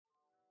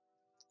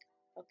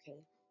Okay,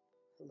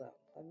 hello.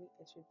 Let me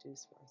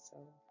introduce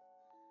myself.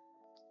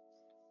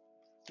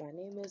 My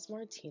name is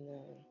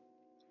Martina.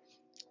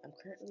 I'm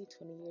currently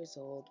 20 years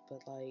old,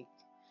 but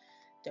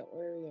don't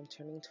worry, I'm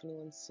turning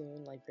 21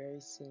 soon, very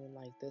soon,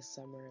 this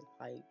summer,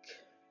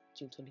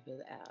 June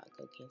 25th. Ah,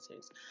 go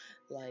Cancers.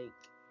 Like,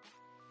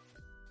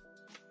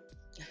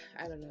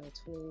 I don't know,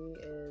 20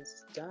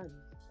 is done.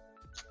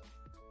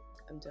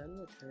 I'm done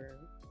with her.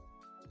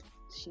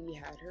 She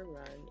had her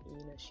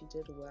run, she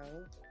did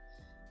well,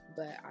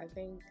 but I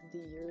think the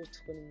year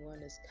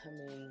 21 is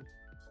coming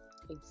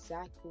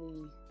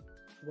exactly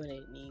when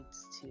it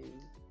needs to,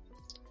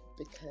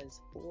 because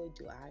boy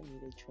do I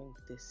need a drink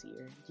this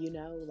year.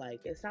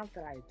 It's not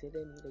that I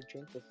didn't need a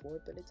drink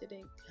before, but it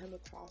didn't come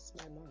across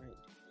my mind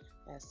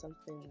as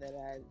something that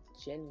I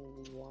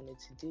genuinely wanted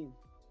to do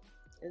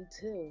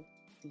until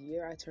the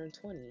year I turned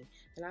 20.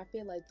 And I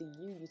feel like the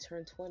year you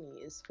turn 20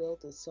 is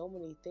filled with so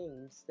many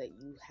things that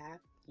you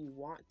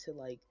want to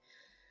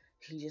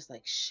you just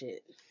like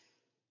shit.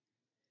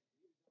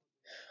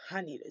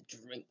 I need a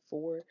drink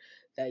for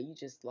that you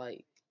just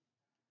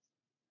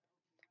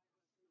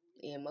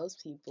and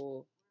most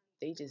people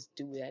they just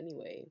do it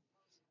anyway.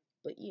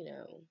 But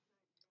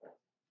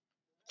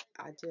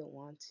I didn't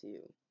want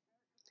to.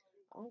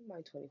 On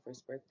my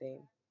 21st birthday,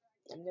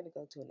 I'm gonna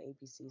go to an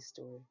ABC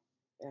store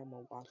and I'm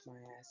gonna walk my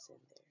ass in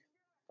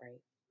there,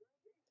 right?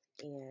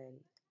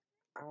 And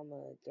I'm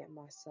gonna get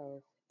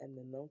myself a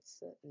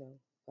mimosa. No,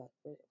 what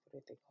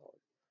are they called?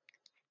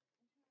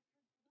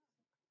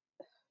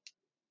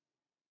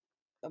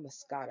 A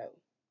Moscato.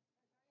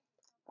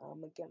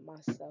 I'm gonna get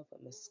myself a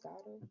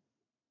Moscato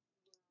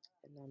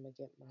and I'm gonna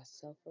get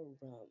myself a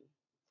rum.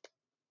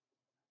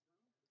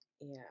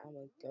 And I'm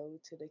gonna go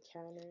to the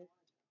counter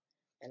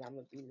and I'm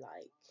gonna be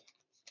like,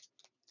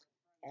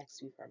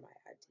 ask me for my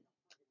ID.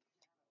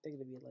 They're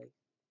gonna be like,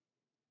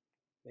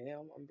 ma'am,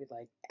 I'm gonna be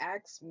like,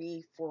 ask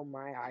me for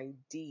my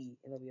ID.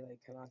 And they'll be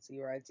like, can I see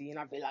your ID? And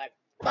I'll be like,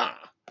 bah!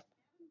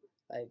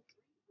 Like,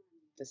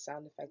 the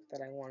sound effect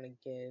that I want to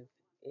give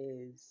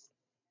is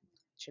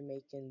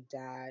Jamaican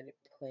dad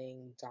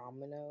playing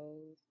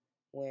dominoes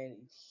when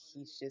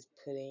he's just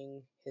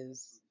putting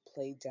his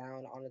plate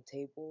down on the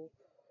table.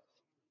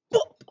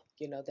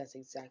 That's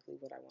exactly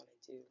what I want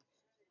to do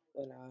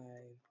when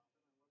I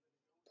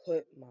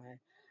put my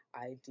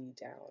ID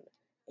down.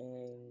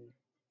 And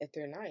if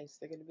they're nice,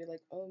 they're gonna be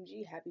like,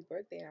 "OMG, happy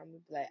birthday!" And I'm gonna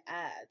be like,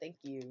 "Ah, thank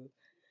you."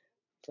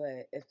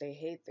 But if they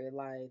hate their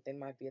life, they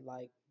might be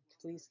like,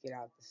 "Please get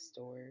out the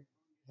store."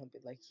 I'll be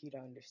like, "You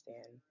don't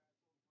understand.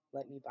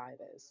 Let me buy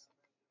this."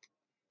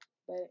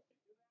 But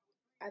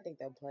I think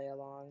they'll play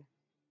along.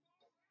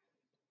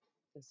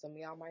 And some of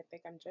y'all might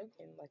think I'm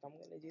joking, like I'm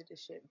gonna do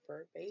this shit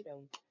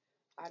verbatim.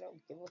 I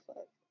don't give a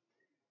fuck.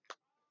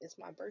 It's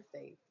my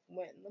birthday.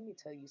 Let me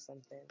tell you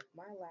something.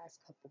 My last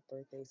couple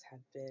birthdays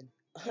have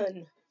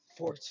been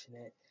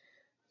unfortunate.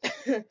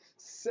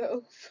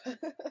 so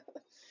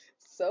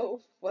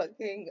so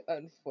fucking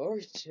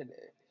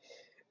unfortunate.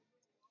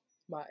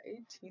 My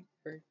 18th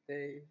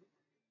birthday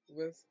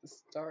was the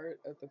start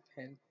of the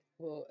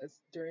well, it's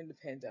during the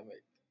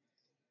pandemic.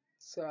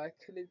 So I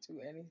couldn't do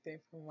anything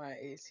for my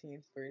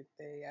 18th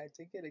birthday. I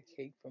did get a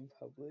cake from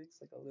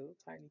Publix, like a little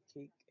tiny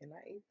cake, and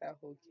I ate that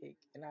whole cake.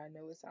 And I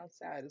know it sounds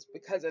sad, it's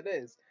because it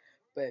is,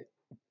 but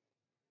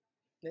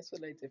that's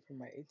what I did for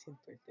my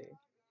 18th birthday.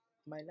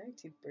 My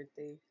 19th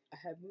birthday, I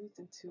had moved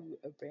into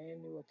a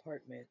brand new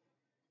apartment,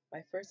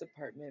 my first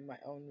apartment, my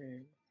own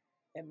room,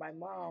 and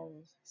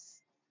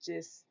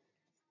just,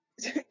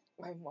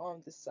 my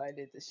mom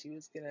decided that she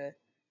was gonna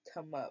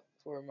come up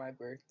for my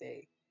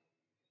birthday.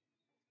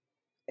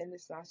 And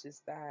it's not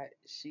just that.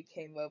 She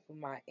came up with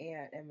my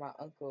aunt and my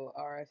uncle,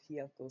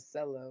 RFP Uncle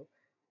Cello,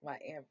 my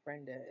aunt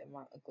Brenda and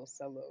my uncle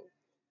Cello.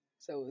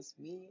 So it was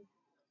me,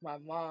 my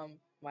mom,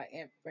 my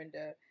aunt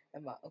Brenda,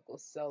 and my uncle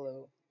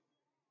Cello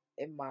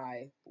in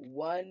my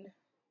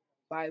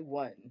by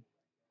one,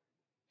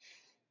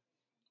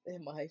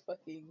 in my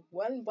fucking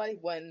one by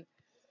one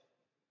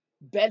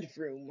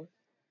bedroom,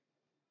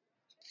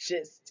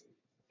 just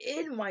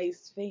in my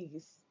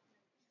space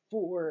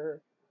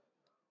for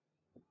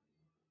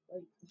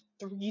like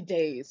 3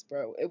 days,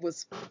 bro. It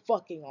was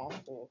fucking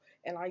awful.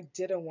 And I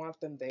didn't want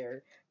them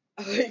there.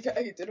 I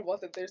didn't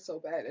want them there so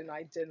bad. And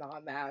I did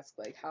not mask,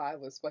 how I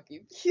was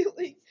fucking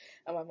feeling.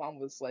 And my mom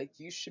was like,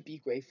 you should be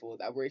grateful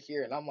that we're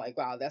here. And I'm like,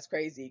 wow, that's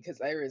crazy. Because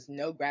there is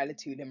no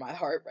gratitude in my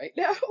heart right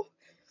now.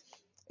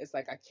 It's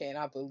like, I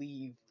cannot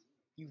believe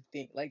you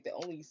think. The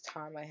only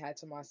time I had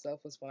to myself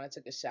was when I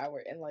took a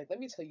shower. And, let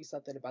me tell you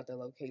something about the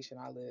location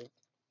I live.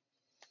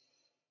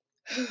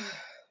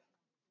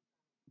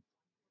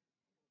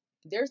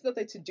 There's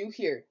nothing to do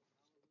here.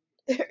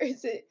 There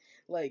isn't,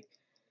 like,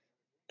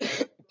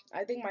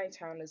 I think my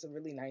town is a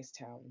really nice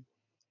town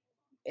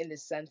in the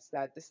sense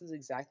that this is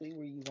exactly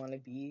where you want to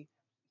be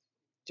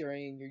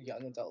during your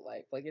young adult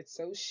life. It's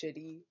so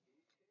shitty,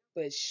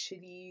 but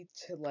shitty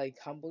to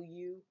humble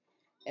you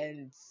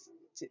and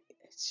to,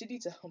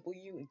 shitty to humble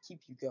you and keep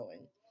you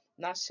going.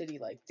 Not shitty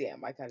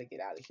damn, I gotta get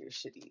out of here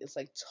shitty. It's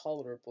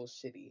tolerable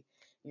shitty.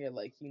 You're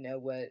like, you know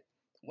what?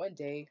 One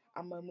day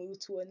I'm gonna move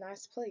to a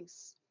nice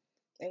place.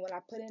 And when I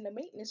put in a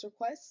maintenance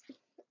request,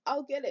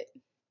 I'll get it.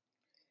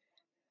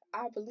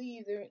 I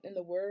believe they're in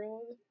the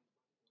world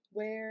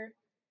where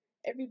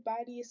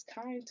everybody is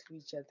kind to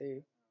each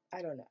other.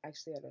 I don't know.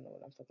 Actually, I don't know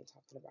what I'm fucking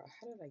talking about.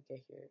 How did I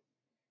get here?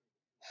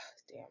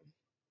 Damn.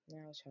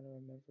 Now I'm trying to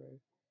remember.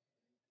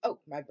 Oh,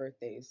 my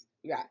birthdays.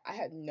 Yeah, I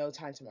had no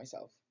time to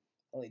myself.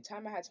 The only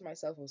time I had to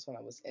myself was when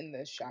I was in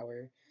the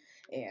shower,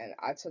 and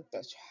I had to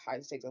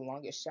take the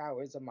longest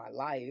showers of my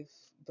life,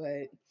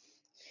 but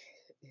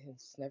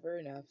it's never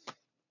enough.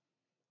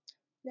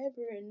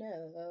 Never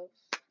enough.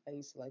 I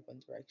used to like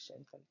One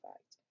Direction, fun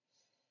fact.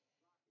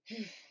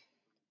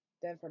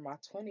 Then for my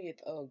 20th,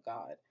 oh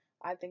God,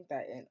 I think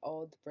that in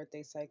all the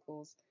birthday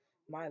cycles,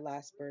 my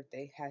last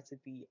birthday had to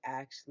be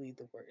actually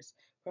the worst.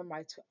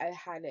 I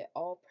had it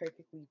all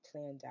perfectly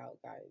planned out,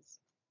 guys.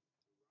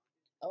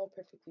 All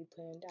perfectly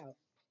planned out.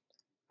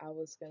 I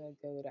was gonna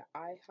go to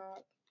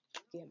IHOP,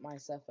 get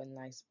myself a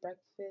nice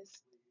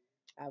breakfast.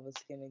 I was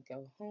gonna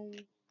go home,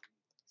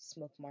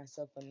 smoke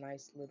myself a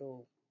nice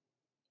little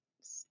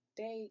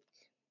steak.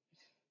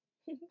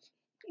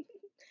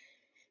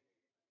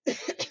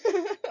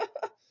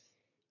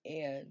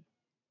 And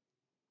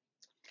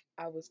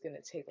I was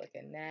gonna take like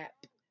a nap.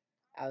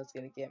 I was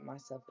gonna get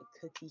myself a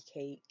cookie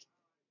cake.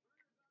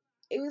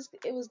 It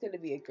was gonna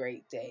be a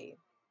great day.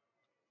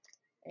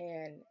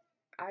 And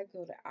I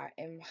go to I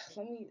and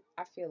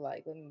I feel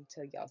like let me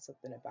tell y'all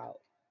something about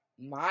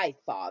my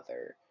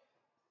father.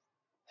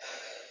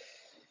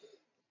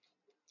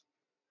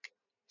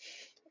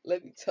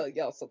 Let me tell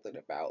y'all something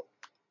about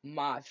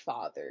my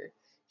father.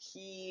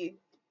 He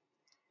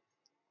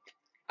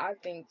I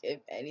think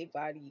if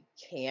anybody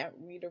can't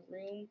read a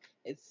room,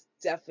 it's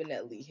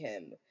definitely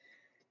him.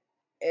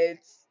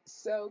 It's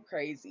so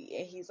crazy.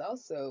 And he's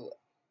also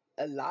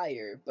a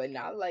liar, but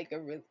not like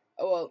a real.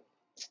 Well,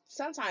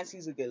 sometimes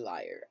he's a good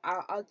liar.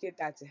 I'll give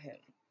that to him.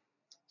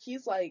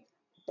 He's like,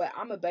 but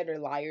I'm a better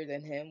liar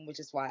than him, which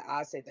is why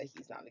I say that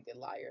he's not a good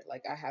liar.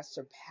 Like I have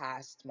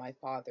surpassed my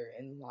father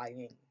in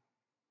lyingness,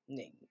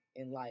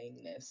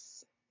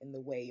 in the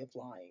way of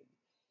lying.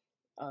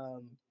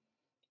 Um,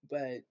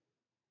 but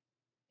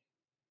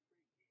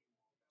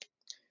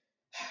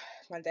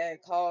my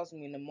dad calls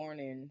me in the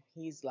morning.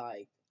 He's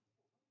like,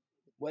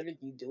 "What are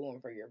you doing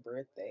for your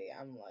birthday?"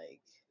 I'm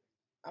like,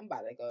 "I'm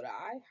about to go to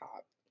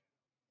IHOP."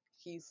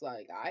 He's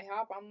like,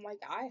 "IHOP?" I'm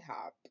like,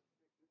 "IHOP."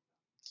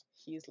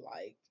 He's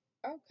like,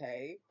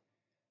 "Okay,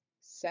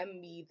 send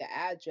me the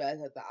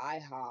address at the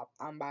IHOP.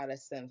 I'm about to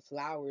send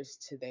flowers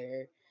to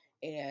there."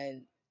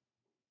 And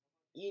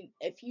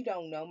if you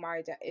don't know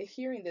my dad, if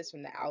hearing this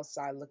from the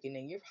outside looking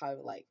in, you're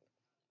probably like,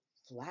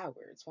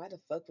 flowers? Why the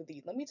fuck would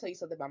he? Let me tell you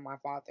something about my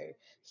father.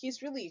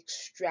 He's really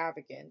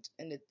extravagant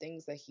in the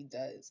things that he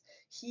does.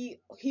 He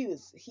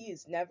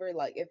is never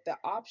like, if the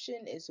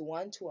option is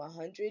 1 to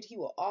 100, he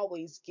will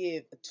always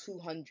give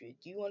 200.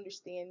 Do you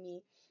understand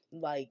me?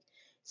 Like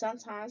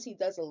sometimes he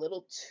does a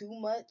little too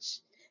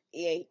much.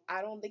 And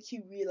I don't think he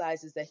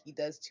realizes that he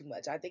does too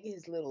much. I think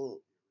his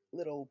little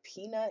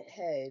peanut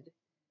head.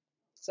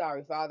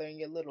 Sorry, father, and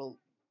your little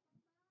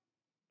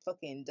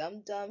fucking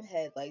dum dum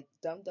head, like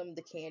dum dum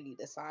the candy,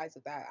 the size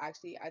of that.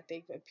 Actually, I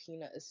think a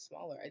peanut is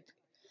smaller.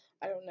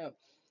 I don't know.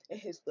 In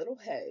his little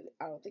head,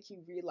 I don't think he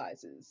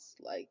realizes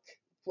like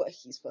what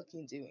he's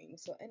fucking doing.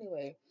 So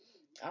anyway,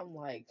 I'm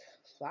like,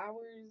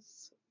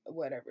 flowers,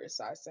 whatever.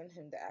 So I send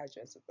him the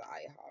address of the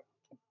IHOP.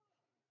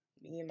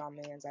 Me and my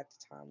man's at the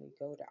time, we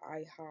go to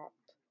IHOP.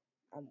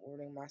 I'm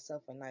ordering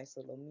myself a nice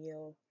little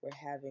meal. We're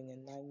having a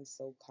nice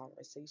little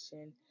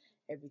conversation.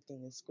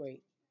 Everything is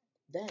great.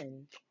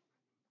 Then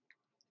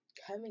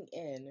coming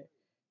in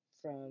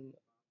from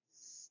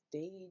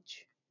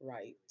stage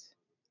right,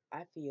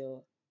 I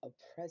feel a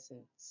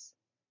presence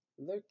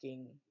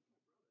lurking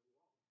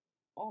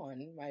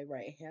on my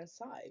right hand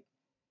side.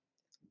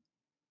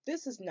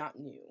 This is not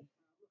new.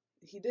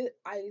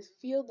 I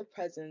feel the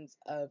presence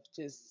of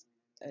just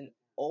an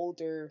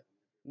older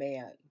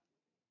man,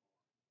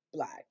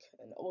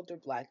 an older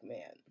black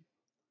man.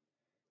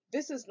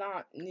 This is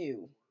not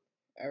new.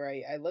 All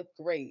right, I look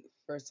great.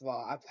 First of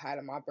all, I've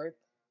had my birth.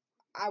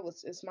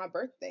 It's my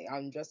birthday.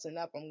 I'm dressing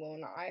up. I'm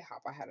going to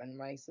IHOP. I had a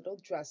nice little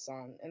dress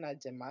on and I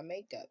did my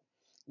makeup,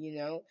 you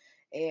know?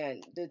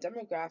 And the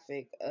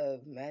demographic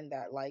of men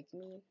that like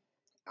me,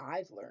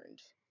 I've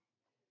learned,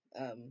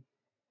 um,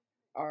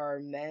 are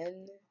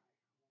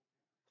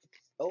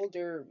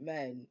older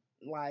men,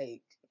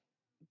 like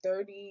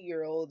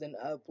 30-year-old and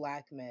up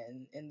black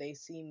men, and they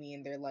see me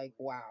and they're like,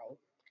 wow,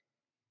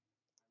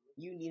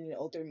 you need an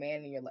older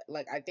man in your life.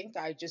 Like I think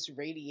I just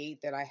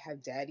radiate that I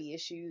have daddy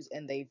issues,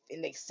 and they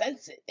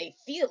sense it, they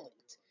feel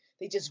it,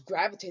 they just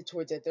gravitate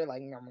towards it. They're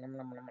like, "Nom, nom,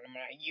 nom, nom, nom,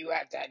 nom, you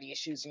have daddy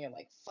issues," and you're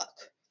like, "Fuck,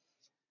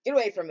 get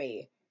away from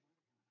me."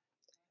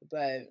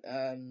 But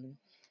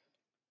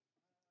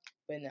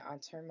when I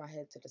turn my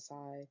head to the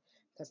side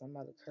because I'm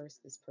about to curse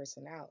this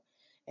person out,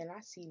 and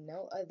I see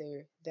no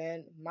other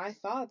than my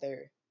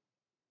father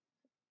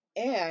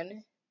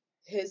and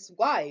his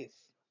wife.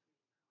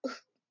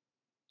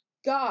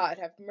 God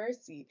have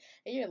mercy.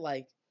 And you're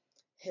like,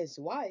 His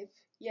wife,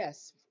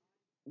 yes,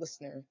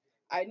 listener,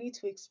 I need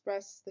to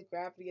express the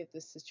gravity of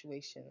this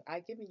situation.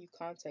 I've given you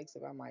context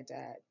about my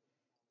dad,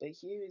 but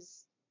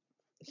here's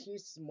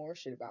more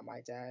shit about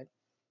my dad.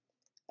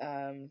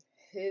 Um,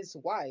 his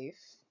wife,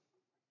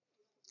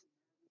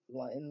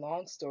 in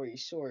long story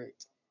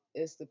short,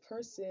 is the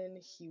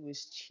person he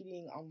was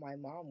cheating on my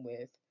mom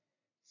with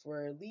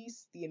for at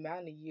least the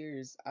amount of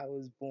years I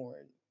was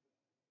born.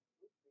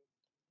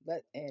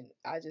 And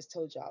I just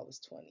told you I was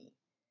 20.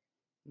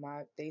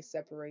 They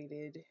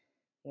separated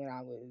when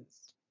I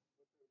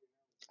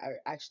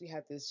actually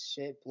had this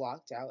shit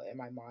blocked out in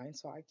my mind,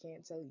 so I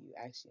can't tell you.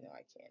 Actually, no,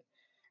 I can't.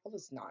 I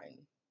was 9.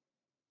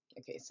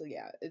 Okay, so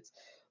yeah, it's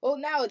well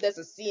now it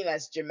doesn't seem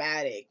as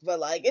dramatic, but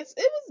like it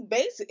was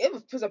basic. It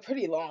was a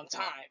pretty long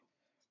time,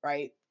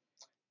 right?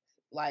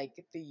 Like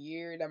the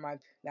year that my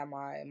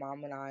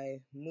mom and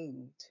I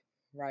moved,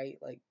 right?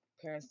 Like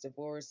parents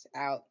divorced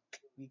out,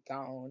 we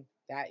gone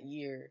that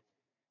year.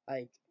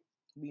 Like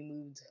we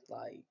moved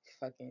like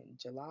fucking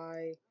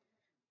July.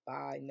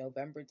 By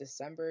November,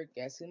 December,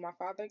 guess who my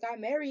father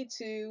got married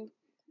to?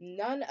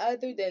 None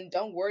other than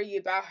don't worry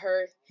about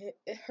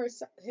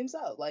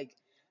himself. Like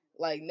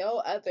no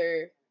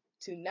other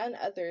to none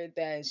other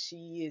than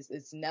she is.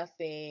 It's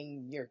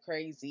nothing. You're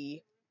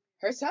crazy.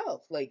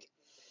 Herself. Like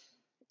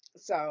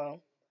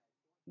so.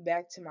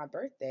 Back to my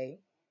birthday.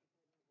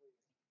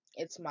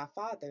 It's my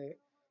father,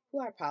 who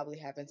I probably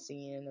haven't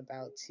seen in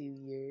about 2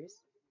 years.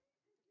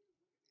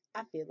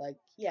 I feel like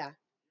yeah,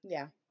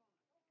 yeah.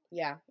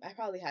 I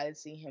probably hadn't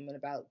seen him in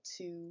about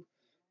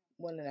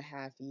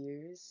 1.5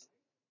 years.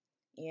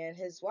 And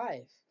his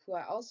wife, who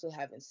I also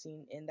haven't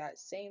seen in that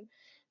same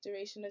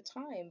duration of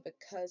time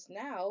because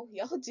now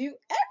y'all do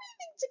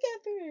everything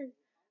together.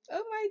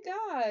 Oh my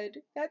god,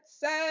 that's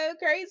so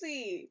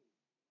crazy.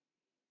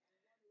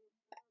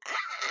 Ah!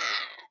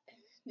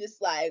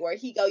 Just like where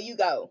he go, you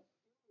go.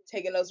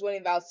 Taking those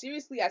wedding vows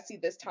seriously, I see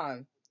this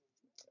time,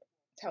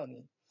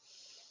 Tony.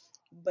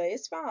 But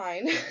it's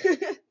fine.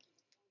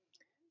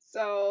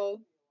 So,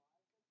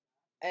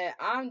 and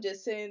I'm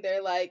just sitting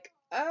there like,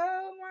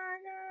 oh my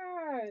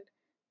god.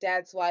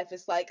 Dad's wife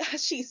is like,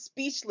 she's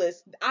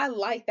speechless. I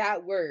like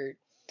that word.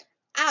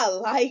 I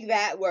like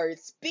that word.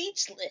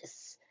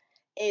 Speechless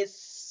is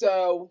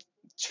so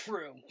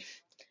true.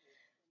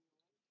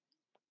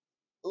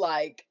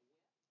 Like,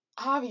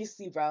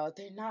 obviously, bro,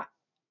 they're not.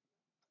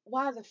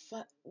 Why the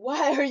fuck?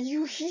 Why are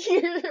you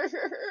here?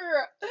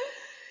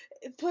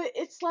 But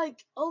it's like,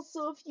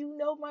 also, if you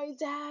know my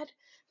dad,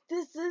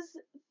 this is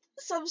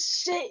some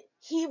shit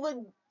he would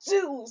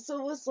do.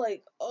 So it's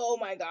like, oh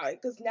my god,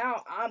 because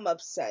now I'm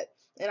upset.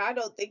 And I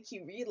don't think he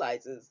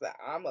realizes that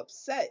I'm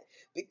upset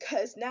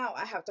because now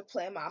I have to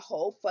plan my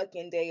whole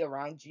fucking day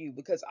around you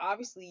because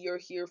obviously you're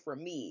here for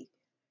me,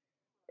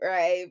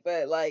 right?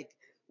 But like,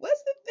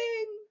 what's the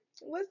thing?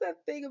 What's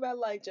that thing about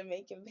like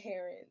Jamaican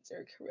parents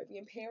or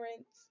Caribbean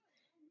parents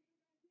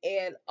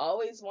and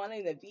always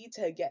wanting to be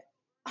together?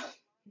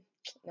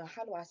 Now,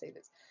 how do I say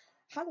this?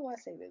 How do I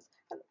say this?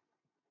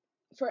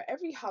 For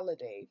every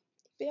holiday,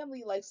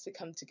 family likes to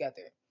come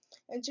together.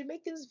 And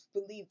Jamaicans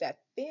believe that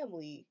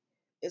family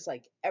is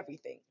like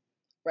everything,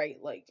 right?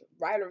 Like,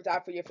 ride or die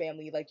for your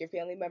family. Like, your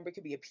family member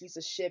could be a piece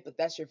of shit, but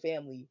that's your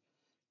family,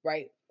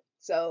 right?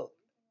 So,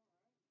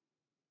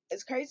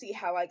 it's crazy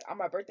how, like, on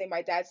my birthday,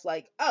 my dad's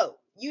like, oh,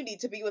 you need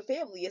to be with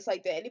family. It's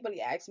like, did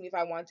anybody ask me if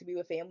I wanted to be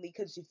with family?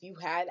 Because if you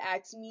had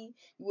asked me,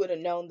 you would have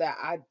known that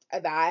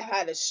I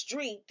had a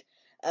streak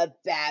of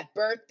bad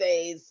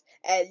birthdays,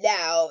 and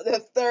now the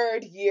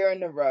third year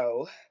in a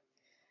row.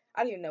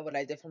 I don't even know what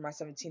I did for my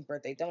 17th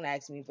birthday. Don't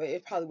ask me, but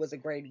it probably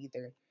wasn't great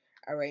either.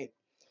 All right.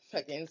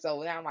 Fucking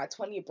so now my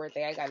 20th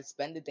birthday, I gotta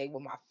spend the day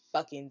with my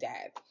fucking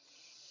dad.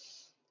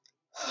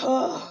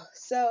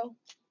 So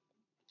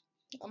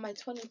on my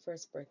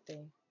 21st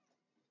birthday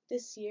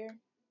this year,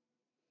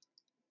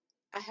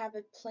 I have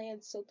it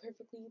planned so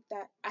perfectly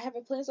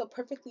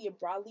and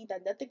broadly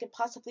that nothing could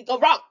possibly go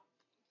wrong.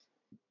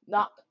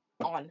 Knock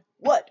on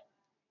wood.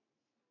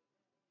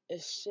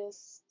 It's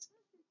just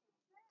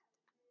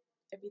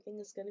everything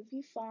is gonna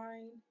be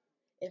fine.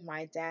 If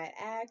my dad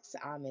asks,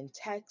 I'm in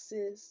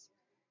Texas.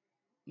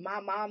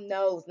 My mom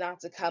knows not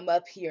to come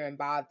up here and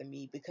bother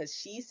me because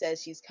she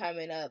says she's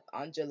coming up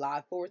on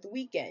July 4th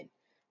weekend.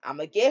 I'm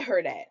gonna get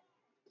her that.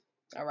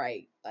 All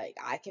right. Like,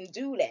 I can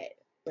do that.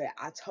 But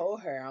I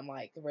told her, I'm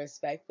like,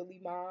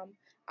 respectfully, mom,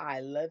 I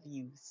love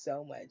you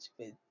so much,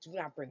 but do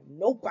not bring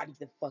nobody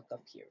the fuck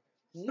up here.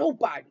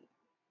 Nobody.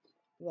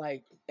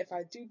 Like, if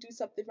I do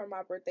something for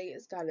my birthday,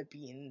 it's gotta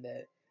be in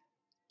the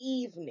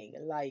evening.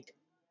 Like,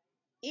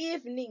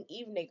 evening.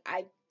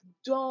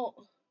 Don't,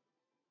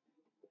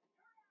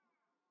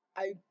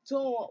 I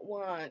don't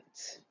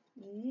want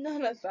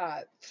none of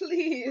that.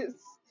 Please.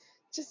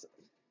 Just,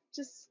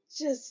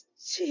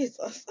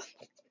 Jesus.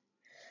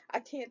 I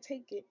can't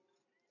take it.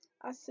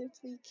 I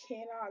simply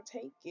cannot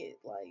take it.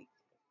 Like,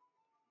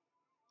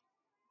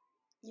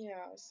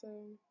 yeah, so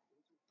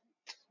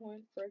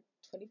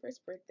 21st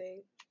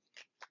birthday,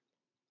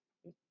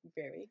 I'm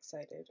very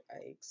excited. I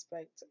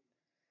expect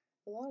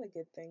a lot of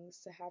good things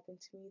to happen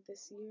to me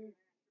this year,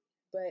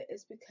 but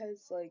it's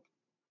because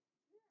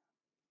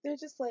they're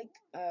just like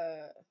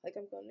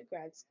I'm going to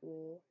grad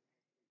school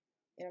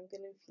and I'm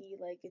gonna be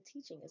like a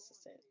teaching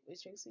assistant,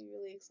 which makes me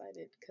really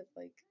excited because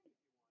like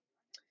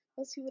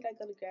most people that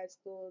go to grad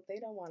school, they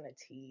don't want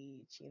to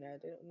teach.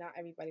 Not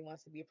everybody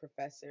wants to be a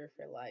professor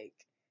for like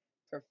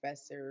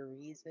professor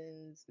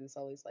reasons. It's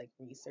always like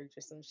research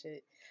or some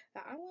shit.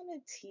 I want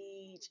to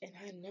teach, and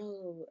I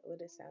know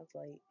what it sounds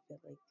like, but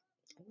like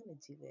I want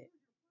to do it.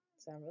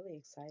 So I'm really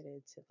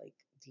excited to like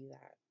do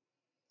that.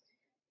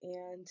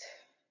 And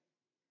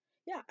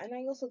yeah, and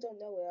I also don't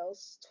know what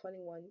else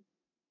 21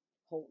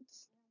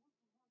 holds,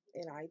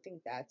 and I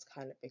think that's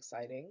kind of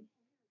exciting.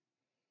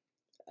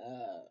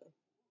 Uh,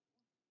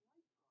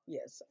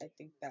 yes, I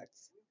think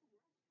that's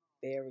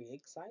very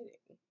exciting.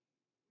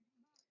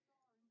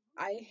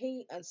 I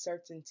hate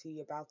uncertainty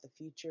about the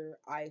future,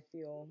 I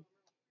feel,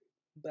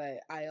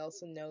 but I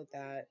also know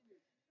that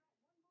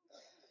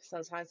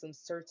sometimes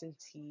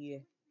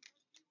uncertainty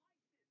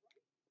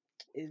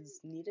is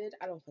needed.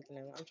 I don't fucking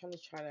know. I'm trying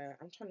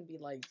to be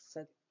like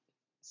so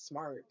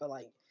smart, but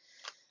like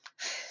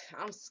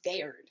I'm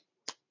scared,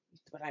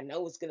 but I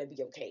know it's gonna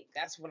be okay.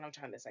 That's what I'm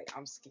trying to say.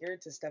 I'm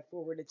scared to step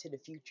forward into the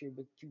future,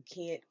 but you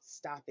can't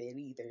stop it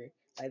either.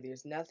 Like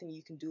there's nothing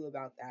you can do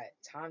about that.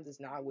 Time does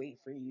not wait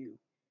for you.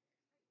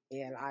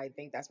 And I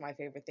think that's my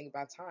favorite thing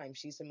about time.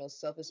 She's the most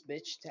selfish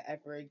bitch to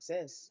ever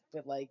exist.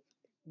 But like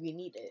we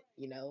need it,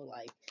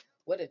 Like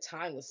what if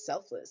time was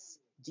selfless?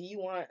 Do you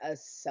want a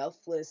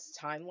selfless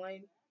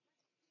timeline?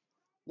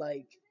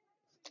 Like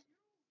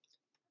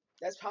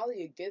that's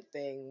probably a good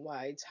thing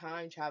why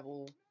time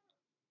travel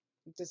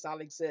does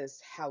not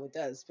exist how it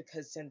does,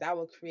 because then that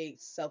will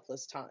create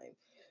selfless time.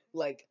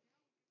 Like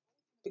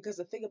because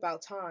the thing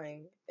about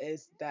time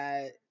is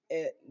that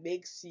it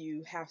makes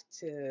you have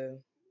to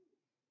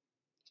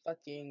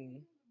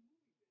fucking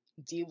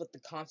deal with the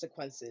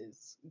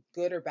consequences,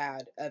 good or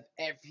bad, of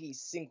every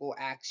single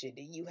action.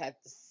 And you have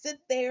to sit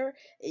there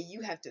and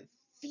you have to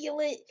feel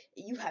it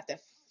and you have to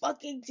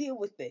fucking deal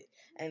with it.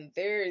 And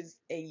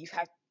you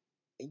have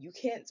you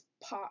can't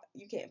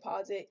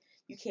pause it,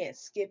 you can't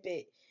skip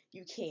it,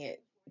 you can't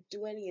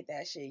do any of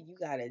that shit. You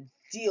gotta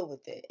deal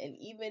with it. And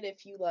even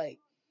if you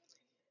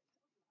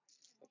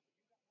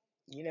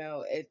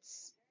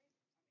it's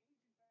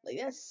like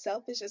that's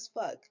selfish as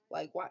fuck.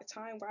 Like why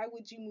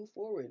would you move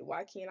forward?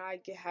 Why can't I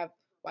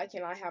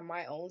have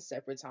my own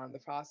separate time to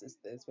process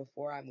this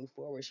before I move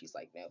forward? She's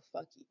like, no,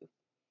 fuck you.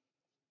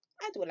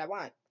 I do what I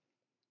want.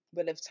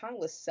 But if time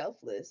was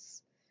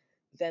selfless,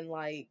 then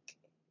like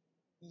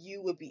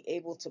you would be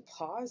able to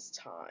pause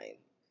time.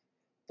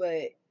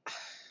 But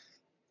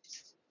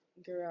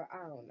girl,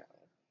 I don't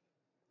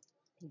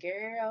know.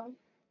 Girl,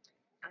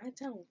 I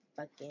don't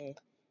fucking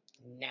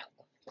know.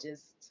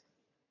 Just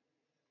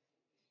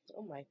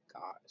oh my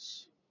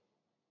gosh.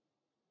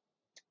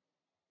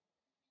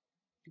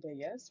 But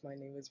yes, my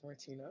name is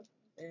Martina,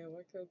 and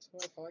welcome to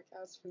my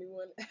podcast,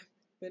 21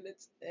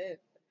 minutes in.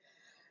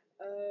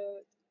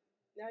 Uh,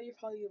 Now you're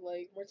probably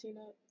like,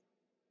 Martina,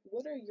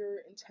 what are your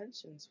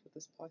intentions with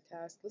this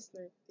podcast?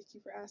 Listener, thank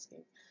you for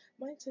asking.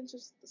 My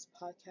intentions with this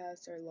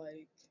podcast are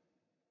like,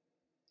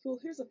 well,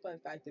 here's a fun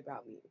fact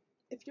about me.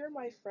 If you're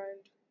my friend,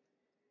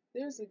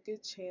 there's a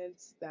good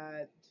chance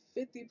that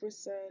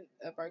 50%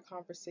 of our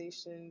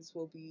conversations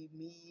will be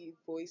me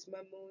voice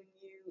memoing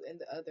you, and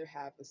the other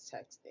half is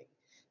texting.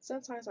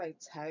 Sometimes I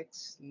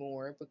text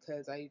more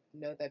because I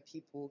know that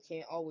people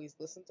can't always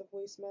listen to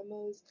voice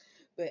memos,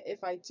 but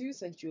if I do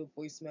send you a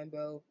voice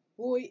memo,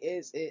 boy,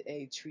 is it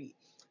a treat.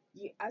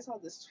 I saw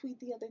this tweet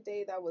the other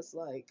day that was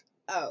like,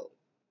 oh,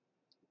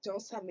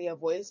 don't send me a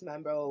voice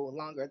memo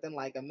longer than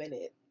like a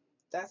minute.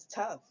 That's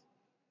tough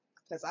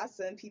because I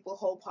send people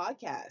whole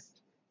podcasts.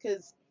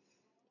 Because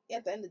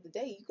at the end of the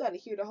day, you got to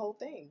hear the whole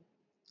thing.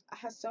 I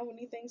have so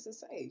many things to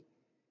say.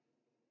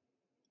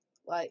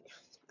 Like,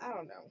 I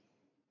don't know.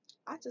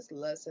 I just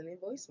love sending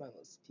voice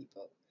memos to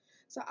people.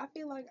 So I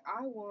feel like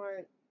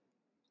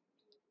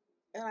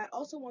and I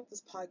also want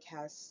this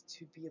podcast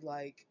to be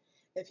like,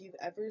 if you've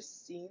ever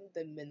seen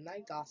The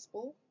Midnight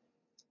Gospel,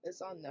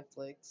 it's on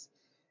Netflix.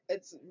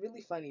 It's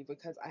really funny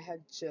because I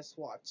had just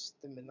watched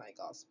The Midnight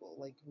Gospel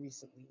like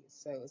recently.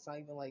 So it's not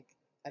even like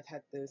I've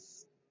had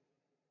this,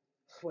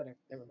 whatever,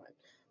 never mind.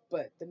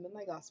 But The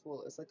Midnight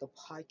Gospel is like a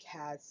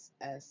podcast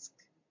esque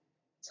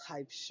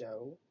type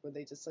show where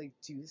they just like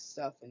do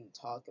stuff and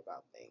talk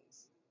about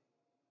things,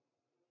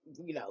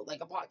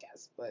 like a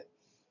podcast. But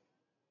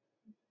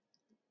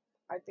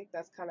I think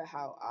that's kind of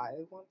how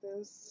I want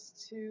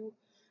this to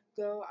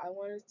go. I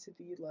want this to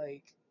be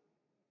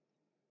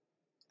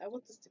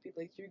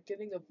like you're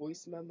getting a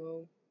voice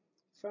memo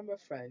from a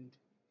friend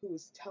who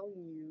is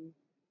telling you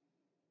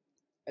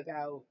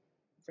about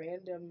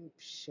random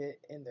shit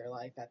in their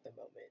life at the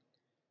moment.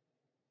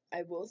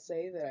 I will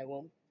say that I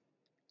won't.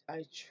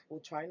 Will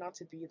try not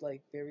to be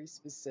like very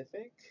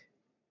specific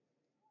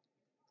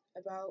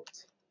about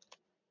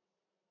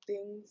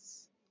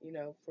things,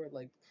 for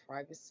like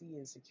privacy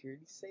and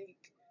security's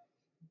sake.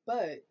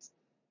 But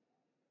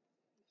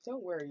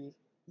don't worry,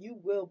 you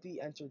will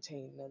be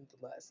entertained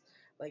nonetheless.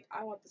 Like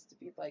I want this to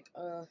be like,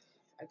 I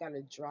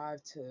gotta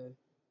drive to,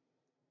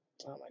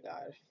 oh my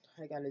god,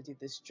 I gotta do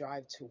this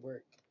drive to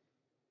work.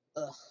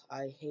 Ugh,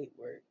 I hate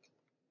work.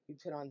 You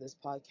put on this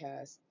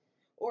podcast.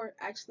 Or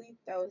actually,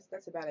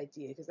 that's a bad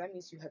idea because that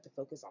means you have to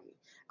focus on me.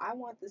 I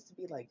want this to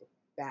be like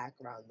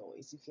background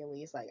noise. You feel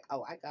me? It's like,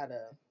 oh, I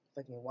gotta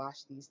fucking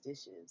wash these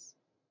dishes.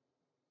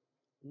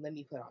 Let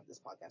me put on this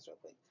podcast real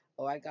quick.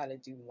 Oh, I gotta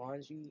do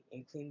laundry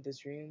and clean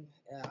this room.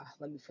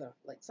 Let me put on.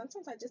 Like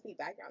sometimes I just need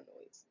background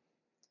noise.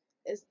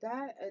 Is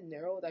that a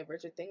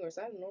neurodivergent thing or is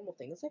that a normal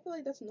thing? Because I feel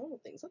like that's a normal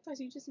thing. Sometimes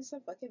you just need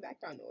some fucking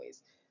background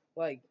noise.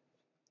 Like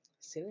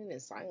sitting in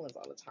silence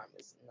all the time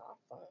is not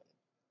fun.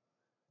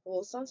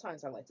 Well,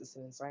 sometimes I like to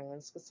sit in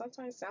silence because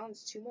sometimes sound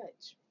is too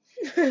much.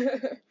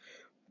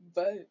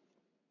 But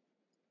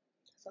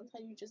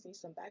sometimes you just need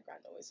some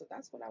background noise. So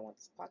that's what I want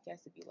this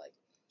podcast to be like.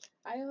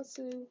 I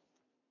also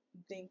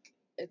think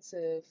it's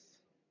a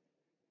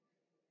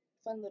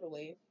fun little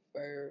way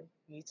for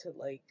me to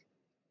like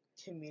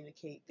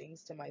communicate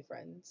things to my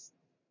friends.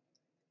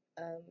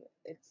 Um,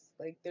 it's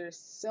like there's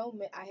so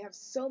many. I have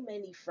so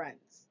many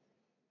friends,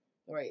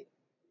 right?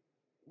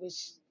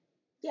 Which,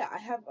 yeah, I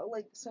have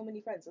like so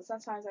many friends, and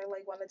sometimes I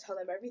like want to tell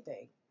them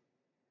everything,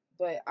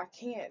 but I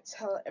can't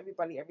tell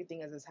everybody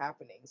everything as it's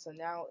happening. So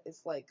now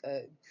it's like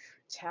a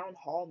town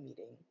hall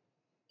meeting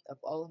of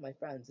all of my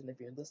friends, and if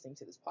you're listening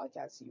to this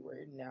podcast, you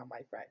are now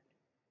my friend.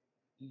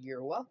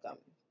 You're welcome.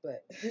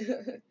 But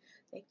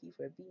thank you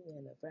for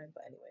being a friend.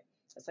 But anyway,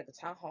 it's like a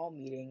town hall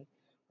meeting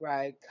where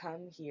I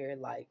come here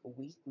like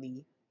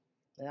weekly,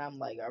 and I'm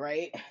like, all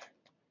right,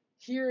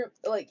 here,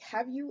 like,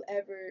 have you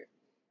ever,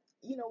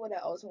 you know what I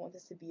also want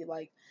this to be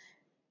like,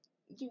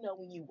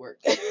 when you work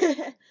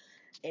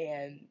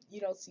and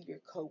you don't see your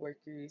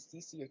coworkers,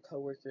 you see your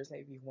coworkers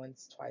maybe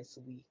once, twice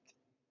a week,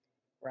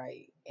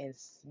 right? And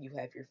you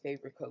have your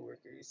favorite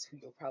coworkers who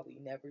you'll probably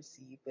never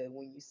see, but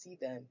when you see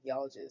them,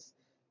 y'all just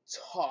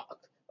talk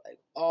like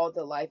all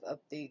the life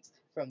updates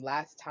from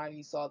last time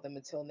you saw them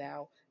until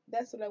now.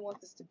 That's what I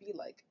want this to be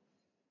like.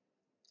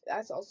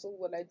 That's also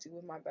what I do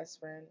with my best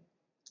friend,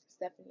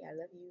 Stephanie. I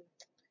love you.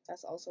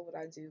 That's also what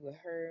I do with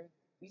her.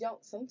 We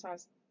don't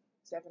sometimes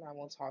Steph and I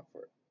won't talk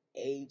for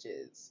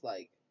ages.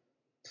 Like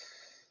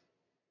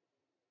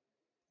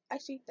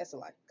actually, that's a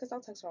lie because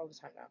I'll text her all the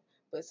time now.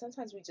 But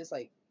sometimes we just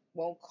like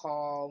won't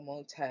call,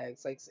 won't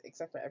text, like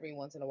except for every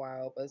once in a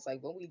while. But it's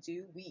like when we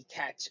do, we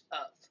catch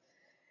up.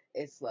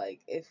 It's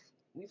like if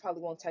we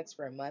probably won't text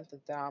for a month,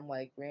 and then I'm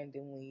like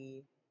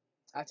randomly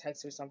I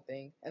text her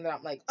something, and then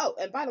I'm like, oh,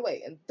 and by the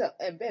way, and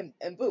and bim,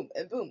 and boom,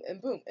 and boom,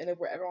 and boom, and if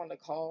we're ever on the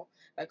call,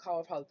 that call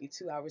will probably be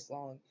 2 hours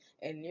long,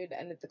 and near the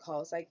end of the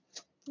call, it's like,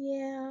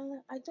 yeah,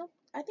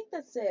 I think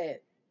that's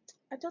it.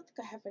 I don't think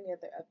I have any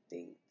other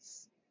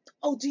updates.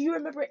 Oh, do you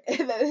remember?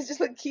 And then it just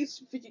like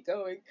keeps freaking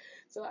going.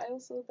 So I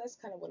also that's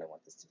kind of what I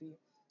want this to be.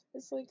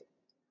 It's like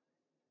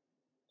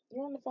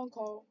you're on the phone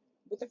call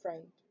with a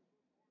friend,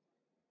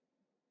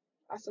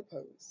 I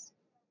suppose.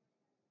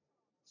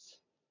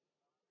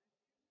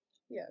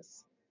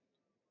 Yes.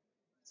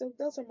 So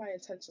those are my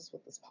intentions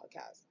with this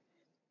podcast.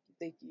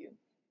 Thank you.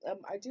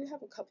 I do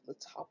have a couple of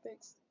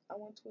topics I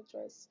want to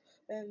address,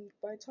 and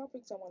by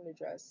topics I want to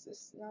address,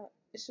 it's not.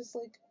 It's just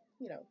like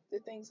the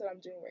things that I'm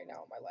doing right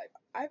now in my life.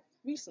 I've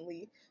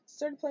recently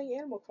started playing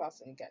Animal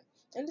Crossing again,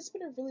 and it's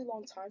been a really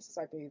long time since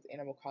I played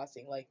Animal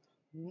Crossing, like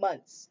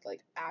months,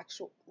 like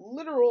actual,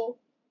 literal,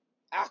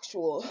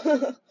 actual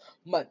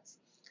months.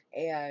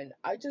 And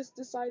I just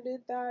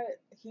decided that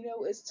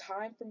it's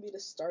time for me to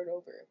start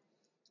over.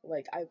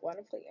 Like I want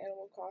to play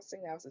Animal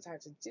Crossing. Now's the time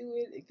to do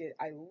it.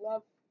 I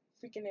love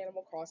freaking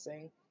Animal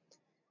Crossing.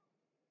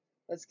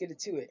 Let's get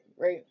into it,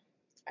 right?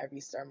 I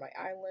restart my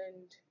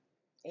island,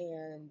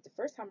 and the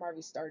first time I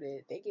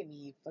restarted, they gave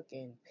me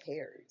fucking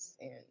pears,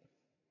 and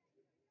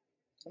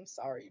I'm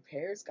sorry,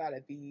 pears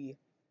gotta be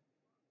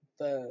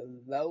the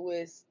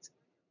lowest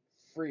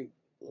fruit.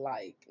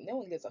 Like no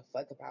one gives a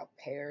fuck about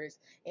pears.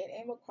 In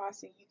Animal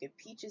Crossing, you get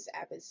peaches,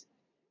 apples,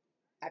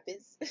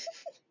 apples.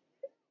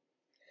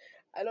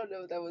 I don't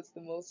know if that was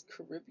the most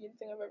Caribbean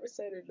thing I've ever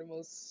said or the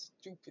most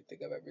stupid thing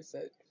I've ever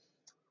said.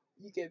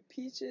 You get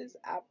peaches,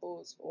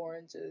 apples,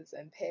 oranges,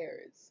 and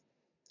pears.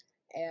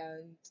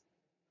 And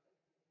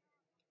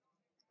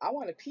I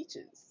wanted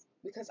peaches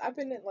because I've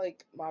been in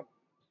like my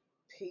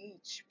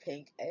peach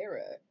pink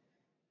era.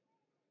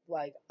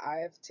 Like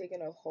I've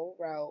taken a whole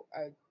route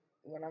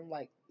when I'm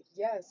like,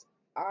 yes,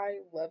 I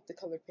love the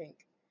color pink,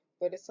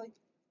 but it's like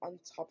on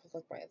top of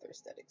like my other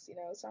aesthetics.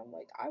 So I'm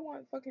like, I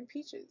want fucking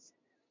peaches,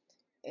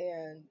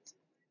 and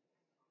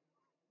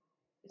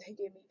they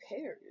gave me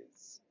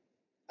pears.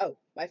 Oh,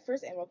 my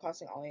first Animal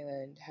Crossing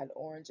island had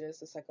oranges.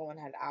 The second one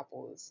had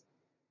apples,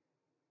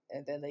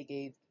 and then they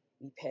gave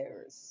me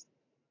pears.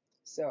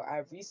 So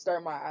I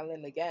restart my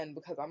island again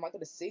because I'm not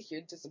gonna sit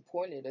here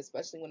disappointed,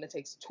 especially when it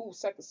takes 2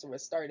 seconds to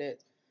restart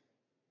it.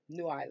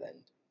 New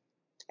island.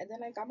 And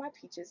then I got my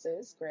peaches, so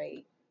it's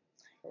great,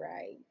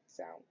 right?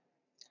 So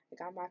I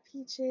got my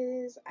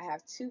peaches. I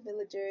have 2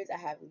 villagers. I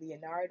have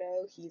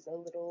Leonardo. He's a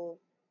little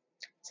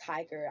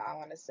Tiger, I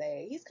want to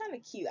say. He's kind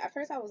of cute. At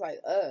first, I was like,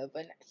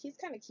 but he's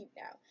kind of cute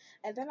now.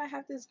 And then I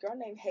have this girl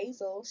named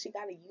Hazel. She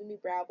got a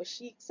unibrow, but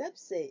she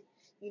accepts it.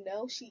 You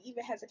know, she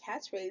even has a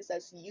catchphrase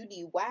that's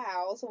uni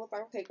wow. So it's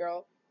like, okay,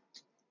 girl.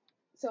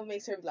 So it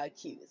makes her like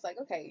cute. It's like,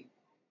 okay,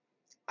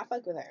 I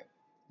fuck with her.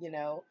 You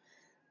know,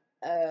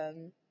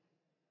 um,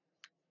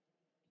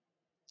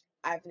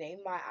 I've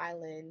named my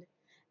island.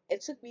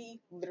 It took me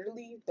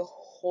literally the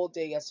whole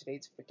day yesterday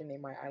to freaking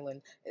name my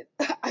island.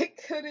 I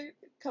couldn't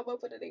come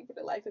up with a name for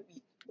the life of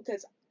me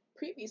because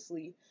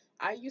previously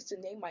I used to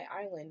name my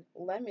island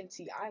Lemon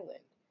Tea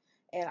Island,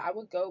 and I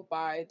would go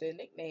by the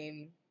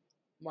nickname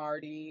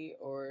Marty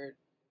or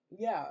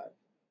yeah,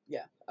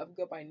 yeah, I would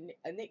go by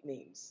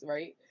nicknames,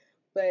 right?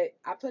 But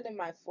I put in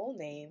my full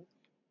name,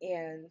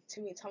 and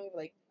Timmy told me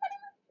like,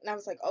 and I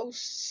was like, oh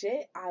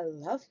shit, I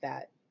love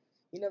that.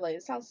 You know, like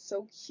it sounds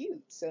so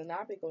cute. So now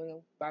I've been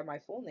going by my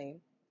full name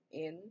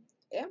in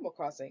Animal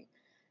Crossing.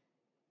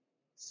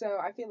 So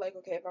I feel like,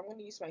 okay, if I'm going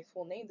to use my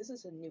full name, this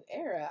is a new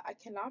era. I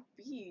cannot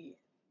be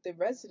the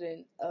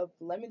resident of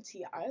Lemon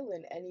Tea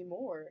Island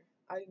anymore.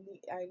 I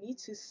need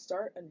to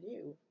start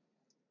anew.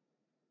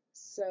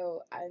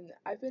 So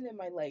I've been in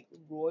my like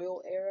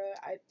royal era.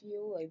 I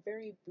feel like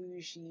very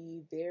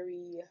bougie,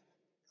 very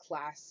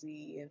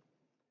classy.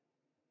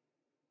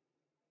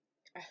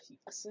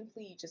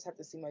 Simply you just have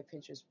to see my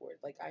Pinterest board.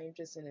 Like I am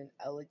just in an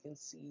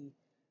elegancy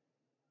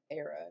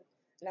era.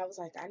 And I was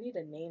like, I need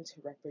a name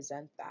to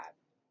represent that.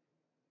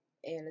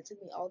 And it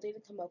took me all day to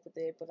come up with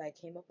it, but I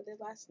came up with it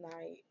last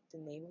night. The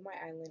name of my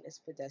island is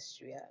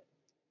Pedestria.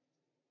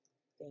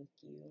 Thank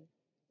you.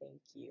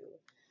 Thank you.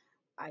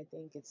 I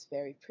think it's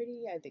very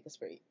pretty. I think it's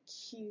very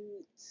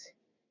cute.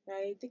 And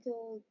I think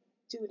it'll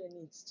do what it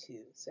needs to.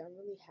 So I'm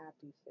really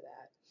happy for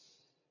that.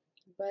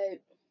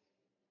 But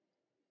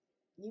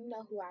you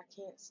know who I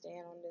can't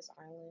stand on this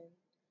island?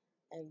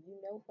 And you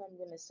know who I'm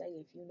going to say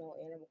if you know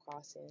Animal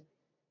Crossing?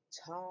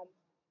 Tom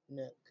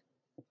Nook.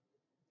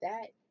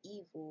 That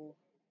evil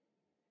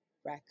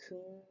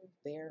raccoon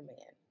bear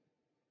man.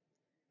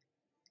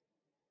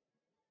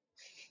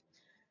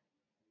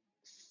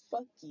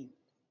 Fuck you,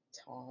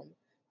 Tom.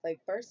 Like,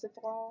 first of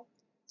all,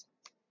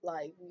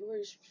 like, we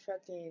were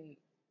fucking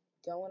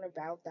going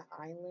about the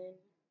island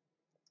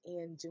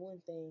and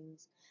doing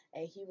things.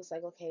 And he was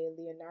like, okay,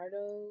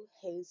 Leonardo,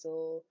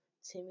 Hazel,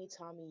 Timmy,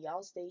 Tommy,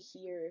 y'all stay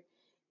here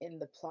in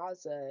the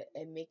plaza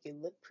and make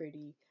it look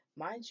pretty.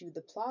 Mind you,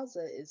 the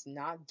plaza is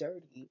not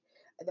dirty.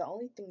 The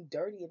only thing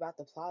dirty about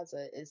the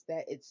plaza is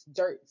that it's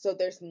dirt. So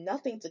there's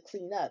nothing to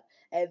clean up.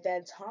 And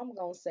then Tom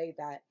gonna say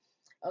that,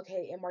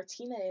 okay, and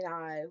Martina and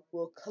I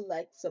will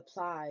collect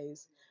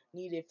supplies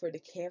needed for the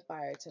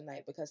campfire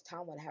tonight because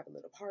Tom wanna have a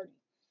little party,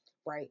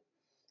 right?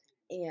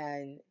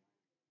 And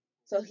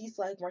so he's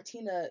like,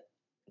 Martina,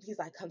 he's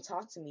like, come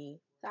talk to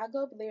me. So I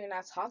go over there and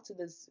I talk to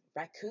this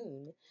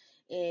raccoon.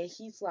 And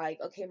he's like,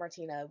 okay,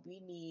 Martina, we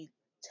need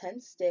 10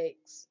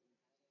 sticks.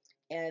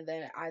 And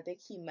then I think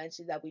he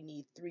mentioned that we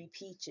need 3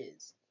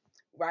 peaches,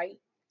 right?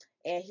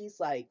 And he's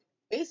like,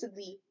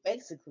 basically,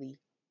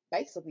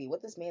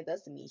 what this man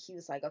does to me, he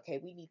was like, okay,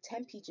 we need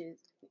 10 peaches,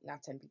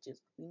 not 10 peaches,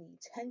 we need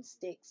 10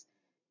 sticks,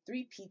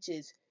 3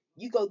 peaches.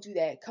 You go do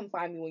that. Come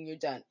find me when you're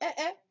done. Eh,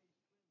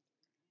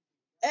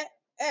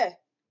 eh.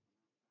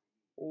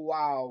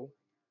 Wow.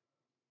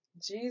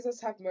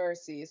 Jesus have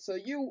mercy. So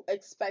you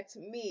expect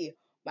me,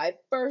 my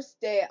first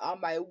day on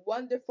my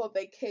wonderful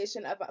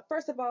vacation of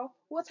first of all,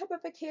 what type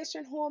of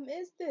vacation home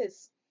is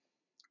this?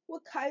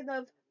 What kind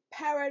of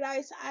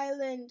paradise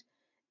island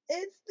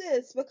is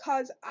this?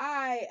 Because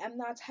I am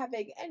not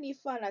having any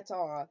fun at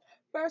all.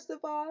 First of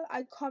all,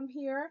 I come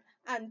here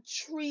and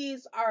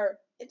trees are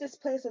this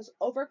place is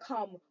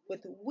overcome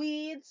with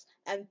weeds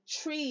and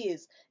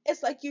trees.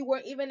 It's like you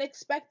weren't even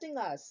expecting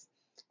us.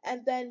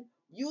 And then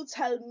you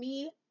tell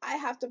me I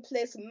have to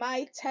place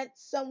my tent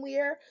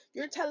somewhere.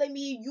 You're telling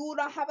me you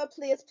don't have a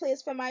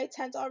place for my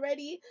tent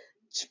already?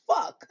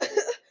 Fuck.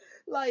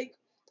 Like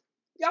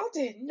y'all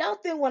did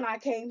nothing when I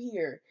came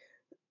here.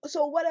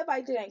 So what if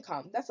I didn't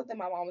come? That's something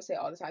my mom would say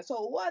all the time.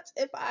 So what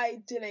if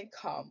I didn't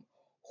come?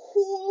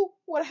 Who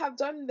would have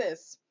done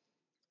this?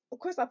 Of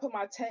course, I put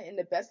my tent in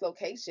the best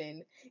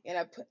location,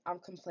 and I'm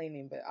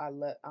complaining, but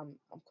I'm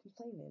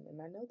complaining,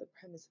 and I know the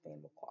premise of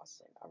Animal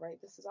Crossing. All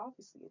right, this is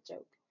obviously a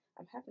joke.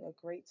 I'm having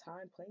a great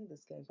time playing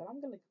this game, but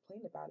I'm gonna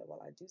complain about it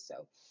while I do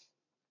so.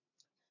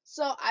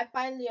 So I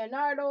find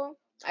Leonardo.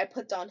 I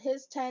put down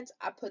his tent.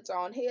 I put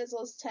down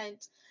Hazel's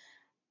tent.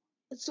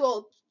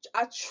 So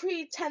a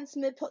tree tents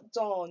me put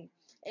down,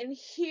 and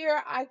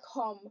here I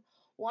come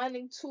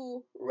wanting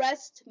to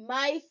rest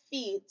my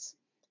feet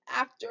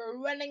after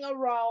running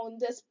around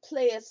this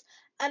place,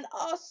 and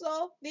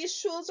also these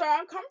shoes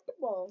are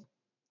uncomfortable.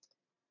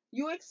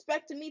 You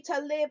expect me to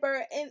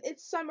labor in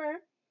it's summer.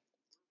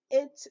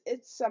 It's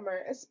summer.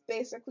 It's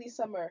basically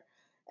summer,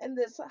 and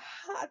this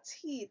hot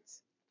heat.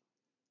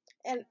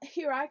 And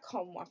here I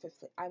come.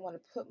 I want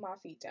to put my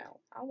feet down.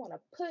 I want to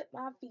put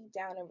my feet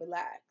down and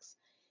relax.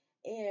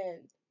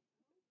 And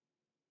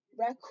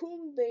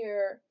Raccoon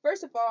Bear,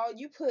 first of all,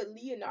 you put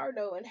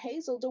Leonardo and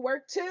Hazel to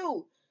work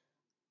too.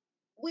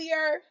 we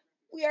are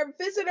we are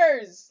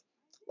visitors.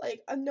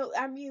 Like, no,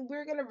 I mean,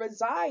 we're gonna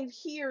reside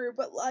here,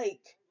 but like,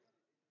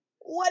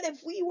 what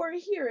if we were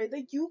here?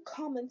 Like, you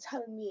come and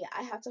tell me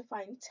I have to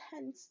find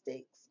 10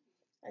 sticks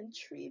and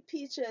 3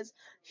 peaches.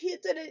 He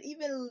didn't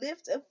even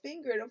lift a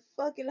finger to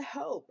fucking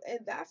help. And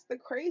that's the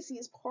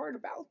craziest part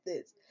about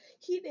this.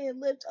 He didn't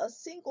lift a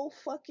single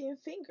fucking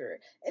finger.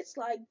 It's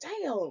like,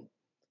 damn,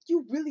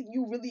 you really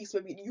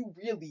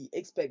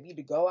expect me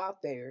to go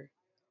out there?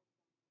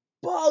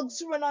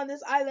 Bugs run on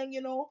this island,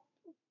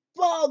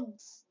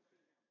 bugs.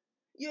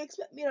 You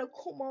expect me to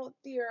come out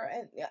there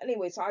and yeah,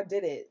 anyway, so I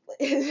did it.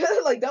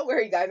 Like, don't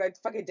worry, guys, I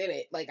fucking did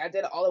it. Like, I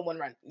did it all in one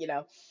run.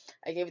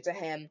 I gave it to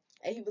him,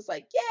 and he was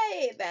like,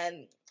 "Yay!"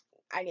 Then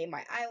I named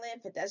my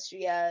island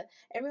Pedestria.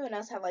 Everyone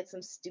else had like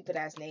some stupid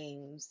ass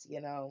names.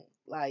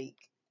 Like,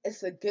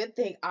 it's a good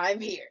thing I'm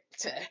here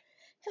to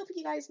help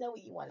you guys know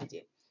what you want to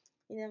do.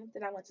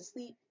 Then I went to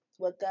sleep,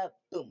 woke up,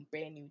 boom,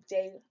 brand new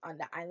day on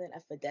the island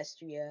of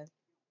Pedestria.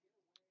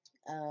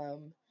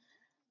 Um,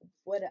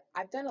 what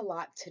I've done a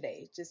lot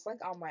today, just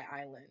like on my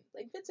island,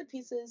 like bits and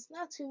pieces,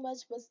 not too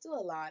much, but still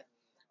a lot.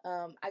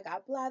 I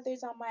got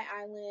Blathers on my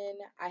island.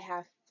 I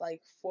have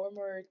like 4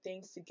 more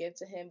things to give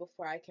to him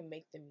before I can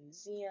make the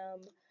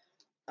museum.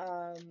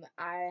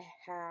 I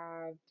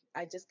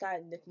just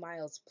got Nook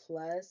Miles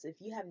Plus. If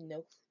you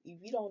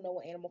don't know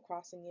what Animal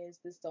Crossing is,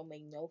 this don't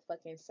make no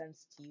fucking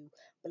sense to you.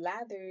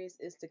 Blathers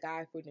is the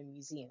guy for the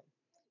museum,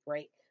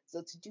 right?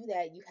 So to do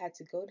that, you had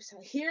to go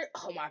to here.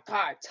 Oh my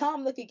God,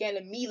 Tom, look again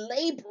at me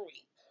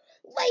laboring.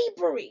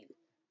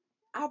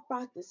 I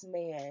brought this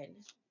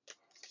man.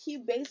 He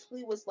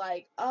basically was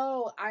like,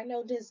 "Oh, I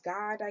know this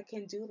guy that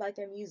can do like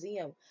a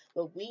museum,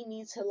 but we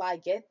need to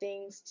like get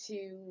things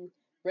to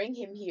bring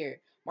him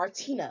here.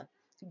 Martina,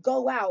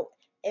 go out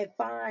and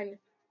find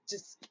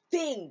just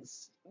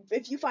things.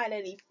 If you find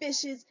any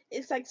fishes,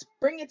 it's like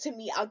bring it to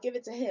me. I'll give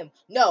it to him.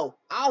 No,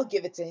 I'll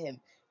give it to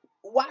him.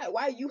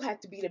 Why you have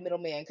to be the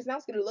middleman? Because now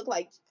it's gonna look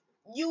like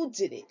you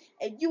did it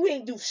and you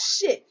ain't do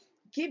shit.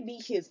 Give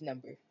me his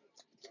number.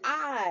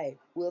 I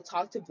will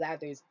talk to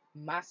Blathers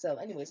myself.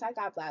 Anyways, I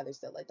got Blathers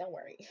still. Like, don't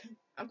worry.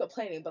 I'm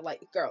complaining, but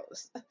like,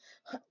 girls,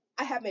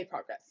 I have made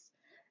progress.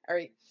 All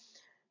right.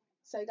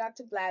 So I got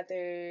to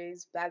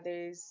Blathers.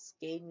 Blathers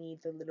gave me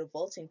the little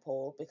vaulting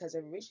pole because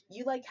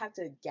you like have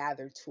to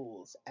gather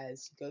tools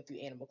as you go through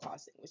Animal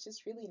Crossing, which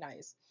is really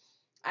nice.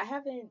 I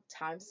haven't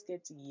time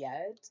skipped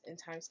yet, and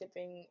time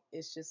skipping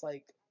is just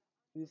like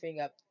moving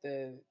up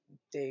the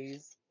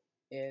days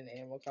in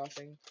Animal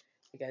Crossing,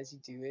 like as you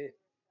do it,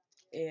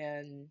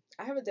 and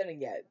I haven't done it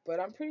yet, but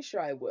I'm pretty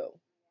sure I will.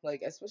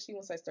 Like, especially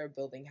once I start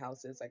building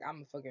houses, like I'm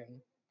gonna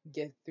fucking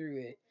get through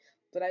it.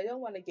 But I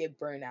don't want to get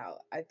burnt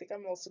out. I think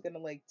I'm also gonna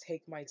like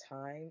take my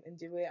time and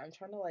do it.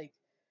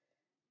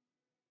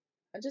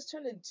 I'm just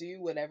trying to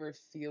do whatever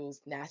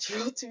feels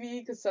natural to me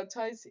because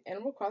sometimes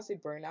Animal Crossing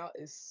burnout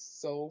is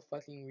so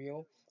fucking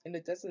real and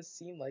it doesn't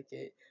seem like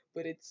it,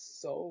 but it's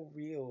so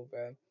real,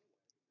 bro.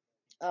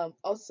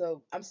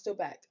 Also, I'm still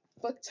back.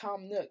 Fuck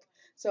Tom Nook.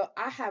 So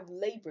I have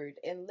labored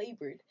and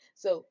labored.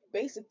 So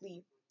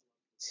basically,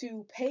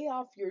 to pay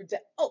off your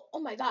debt.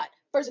 Oh my God.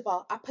 First of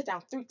all, I put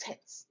down 3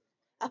 tents.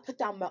 I put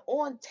down my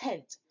own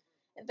tent.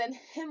 And then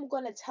him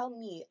gonna tell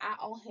me I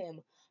owe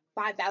him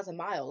 5,000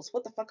 miles.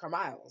 What the fuck are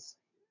miles?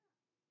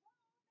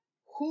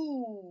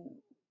 Who?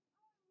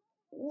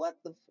 What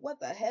the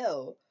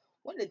hell?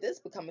 When did this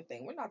become a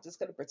thing? We're not just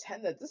gonna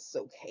pretend that this is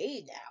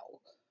okay now.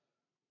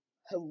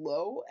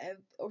 Hello?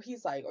 And or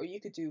he's like, or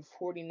you could do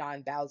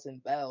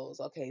 49,000 bells.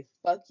 Okay,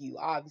 fuck you.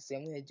 Obviously,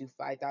 I'm gonna do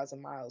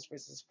 5,000 miles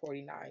versus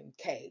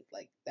 49K.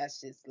 Like that's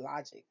just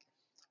logic,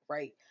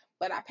 right?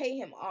 But I pay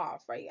him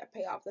off, right? I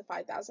pay off the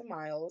 5,000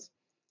 miles,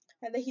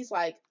 and then he's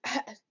like,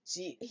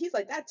 gee, he's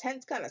like, that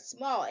tent's kind of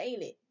small,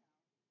 ain't it?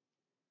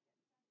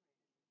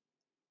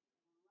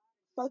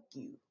 Fuck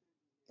you.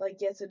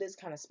 Like, yes, it is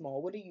kind of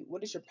small.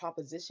 What is your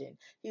proposition?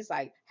 He's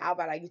like, how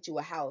about I get you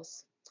a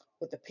house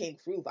with a pink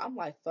roof? I'm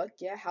like, fuck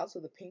yeah, house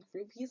with a pink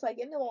roof. He's like,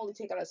 and they'll only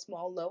take out a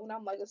small loan.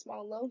 I'm like, a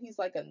small loan? He's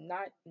like,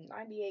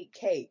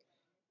 98K.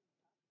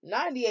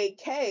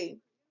 98K.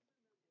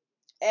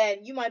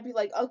 And you might be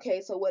like,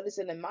 okay, so what is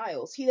it in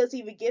miles? He doesn't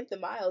even give the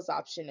miles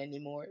option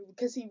anymore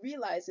because he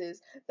realizes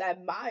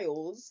that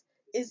miles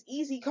is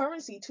easy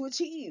currency to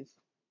achieve.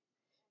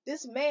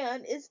 This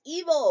man is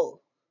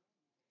evil.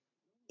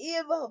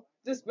 Evil.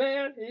 This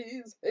man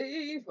is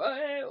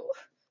evil.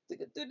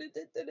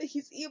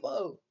 He's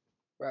evil,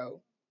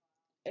 bro.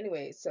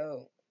 Anyway,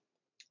 so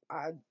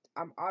I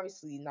I'm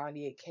obviously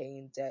 98K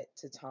in debt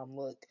to Tom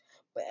Nook,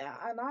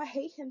 and I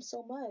hate him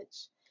so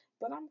much,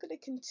 but I'm gonna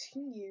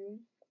continue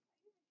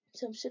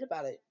some shit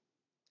about it,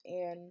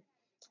 and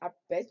I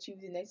bet you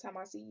the next time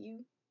I see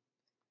you,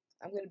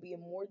 I'm gonna be in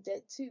more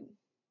debt too.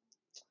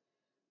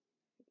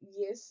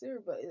 Yes,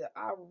 sir, but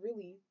I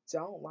really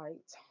don't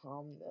like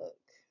Tom Nook,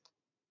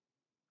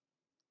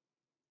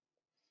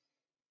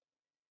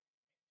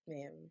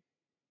 man.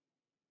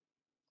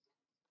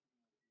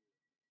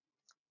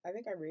 I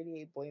think I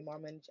radiate boy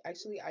mom energy.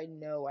 Actually, I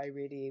know I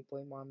radiate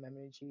boy mom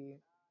energy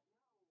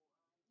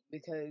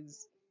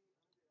because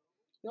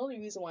The only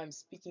reason why I'm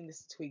speaking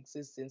this to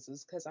existence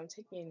is because I'm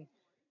staying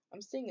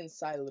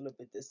inside a little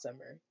bit this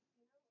summer.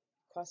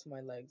 Crossing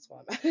my legs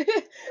while I'm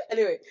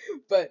anyway,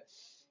 but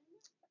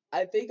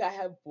I think I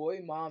have boy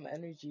mom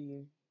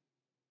energy.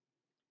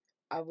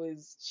 I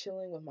was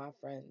chilling with my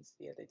friends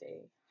the other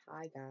day.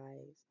 Hi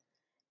guys.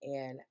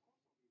 And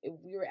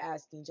we were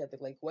asking each other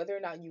like whether or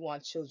not you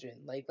want children.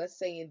 Like let's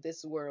say in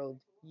this world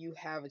you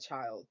have a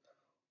child.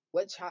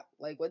 What child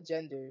like what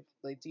gender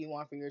like do you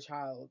want for your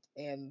child?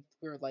 And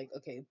we were like,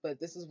 okay, but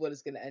this is what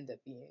it's gonna end up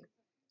being,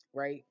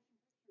 right?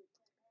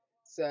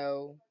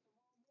 So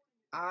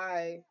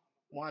I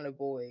want a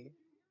boy.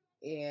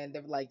 And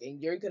they're like,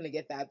 and you're gonna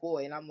get that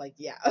boy. And I'm like,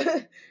 yeah.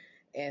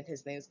 And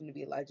his name's gonna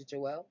be Elijah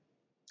Joel.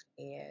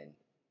 And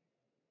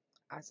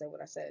I said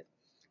what I said.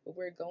 But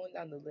we're going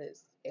down the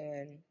list,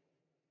 and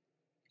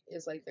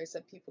it's like there's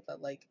some people that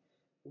like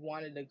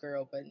wanted a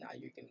girl, but now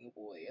you're getting a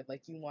boy. And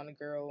like you want a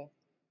girl,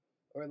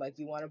 or like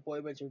you want a boy,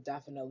 but you're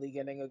definitely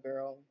getting a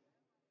girl.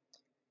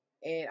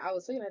 And I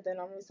was looking at that, and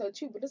I'm so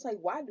true. But it's like,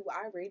 why do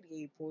I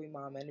radiate boy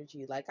mom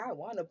energy? Like I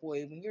want a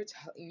boy. When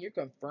you're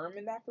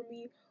confirming that for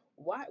me,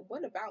 why?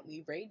 What about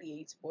me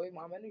radiates boy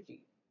mom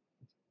energy?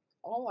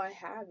 All I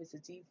have is a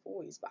deep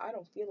voice, but I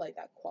don't feel like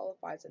that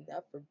qualifies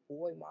enough for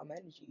boy mom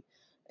energy.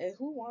 And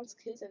who wants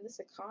kids in this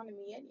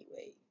economy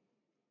anyway?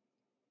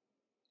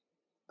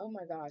 Oh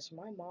my gosh,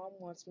 my mom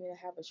wants me to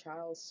have a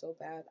child so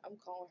bad. I'm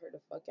calling her the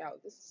fuck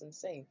out. This is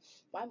insane.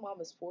 My mom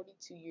is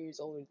 42 years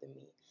older than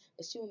me,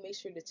 and she will make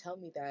sure to tell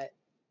me that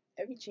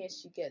every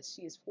chance she gets.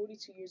 She is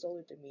 42 years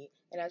older than me,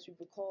 and as we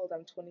recalled,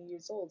 I'm 20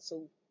 years old.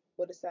 So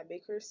what does that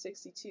make her?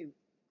 62.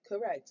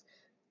 Correct.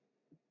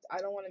 I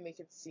don't want to make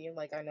it seem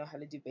like I know how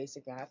to do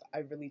basic math. I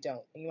really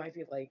don't. And you might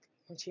be like,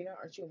 Martina,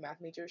 aren't you a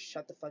math major?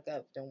 Shut the fuck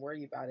up. Don't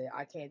worry about it.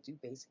 I can't do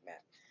basic math.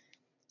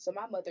 So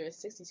my mother is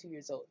 62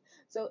 years old.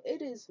 So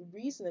it is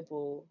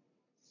reasonable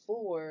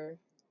for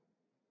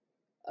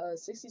a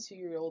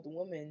 62-year-old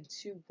woman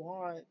to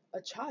want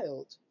a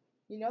child.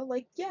 You know,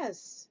 like,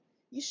 yes,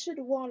 you should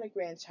want a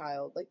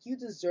grandchild. Like, you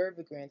deserve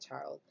a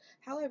grandchild.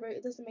 However,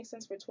 it doesn't make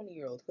sense for a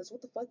 20-year-old because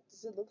what the fuck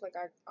does it look like?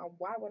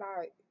 Why would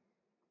I,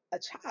 a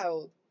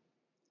child?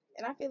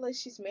 And I feel like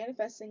she's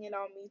manifesting it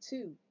on me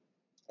too.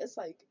 It's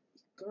like,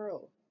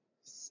 girl,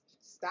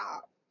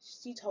 stop.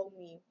 She told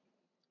me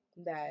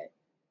that,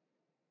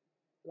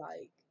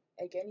 like,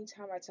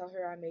 anytime I tell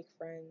her I make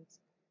friends,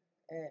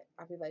 and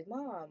I'll be like,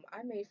 Mom,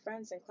 I made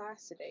friends in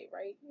class today,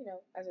 right? You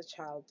know, as a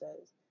child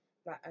does.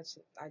 Not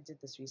actually, I did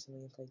this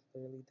recently, like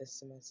literally this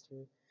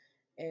semester.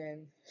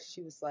 And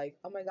she was like,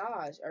 oh my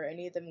gosh, are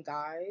any of them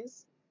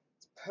guys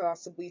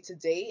possibly to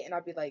date? And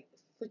I'd be like,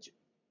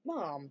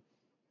 Mom,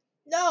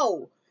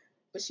 no.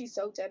 But she's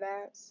so dead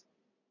ass.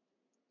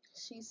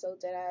 She's so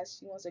dead ass.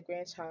 She wants a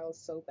grandchild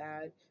so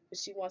bad, but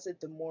she wants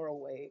it the moral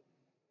way.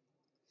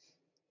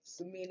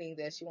 So meaning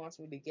that she wants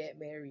me to get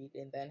married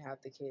and then have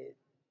the kid.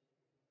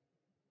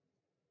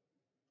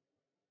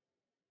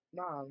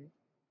 Mom,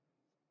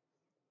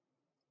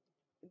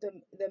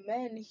 the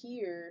men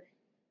here,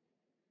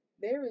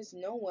 there is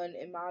no one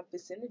in my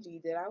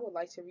vicinity that I would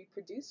like to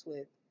reproduce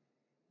with.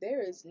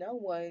 There is no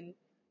one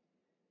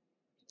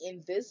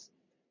in this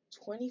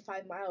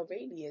 25-mile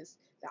radius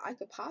that I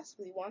could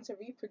possibly want to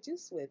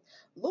reproduce with.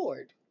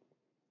 Lord,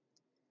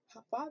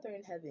 Father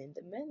in heaven,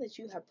 the men that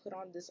you have put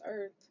on this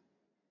earth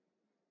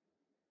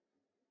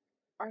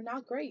are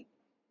not great.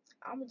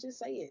 I'ma just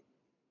say it.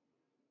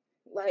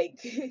 Like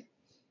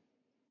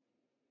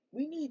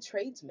we need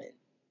tradesmen.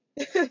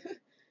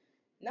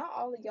 Not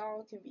all of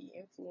y'all can be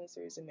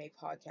influencers and make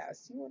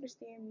podcasts. You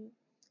understand me?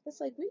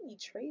 It's like we need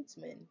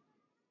tradesmen.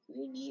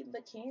 We need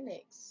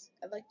mechanics,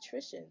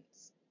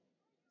 electricians.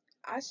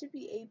 I should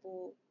be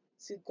able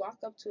to walk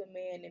up to a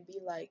man and be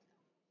like,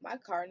 my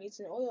car needs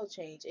an oil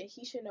change, and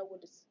he should know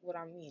what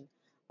I mean.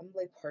 I'm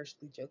like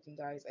partially joking,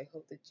 guys. I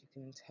hope that you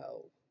can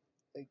tell.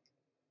 Like,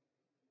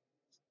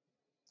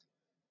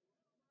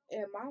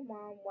 and my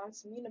mom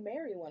wants me to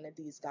marry one of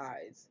these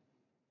guys.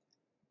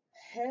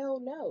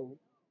 Hell no.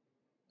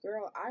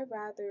 Girl, I'd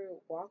rather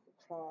walk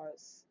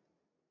across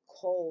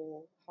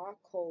hot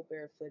coal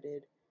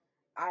barefooted.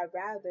 I'd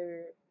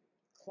rather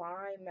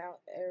climb Mount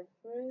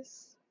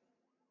Everest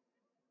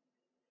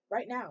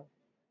right now,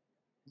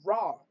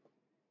 raw.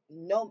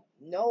 No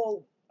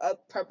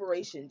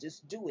preparation,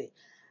 just do it.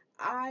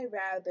 I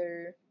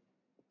rather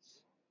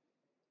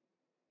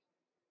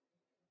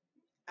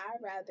I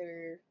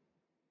rather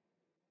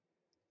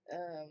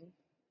um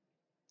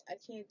I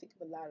can't think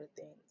of a lot of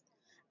things.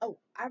 Oh,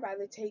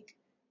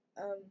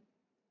 um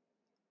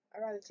I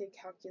rather take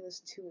calculus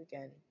 2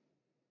 again.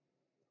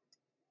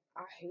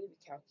 I hated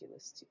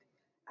calculus 2.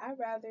 I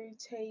rather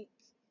take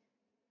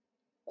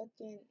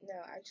fucking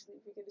no, actually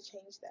we're gonna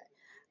change that.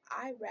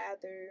 I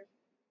rather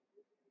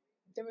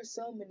there were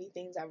so many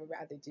things I would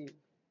rather do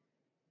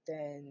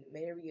than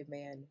marry a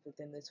man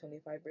within the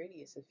 25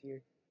 radius of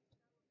here.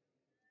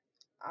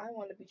 I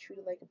want to be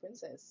treated like a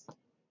princess.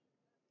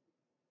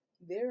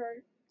 There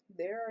are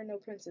there are no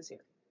princes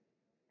here.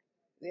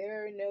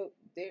 There are no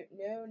there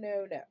no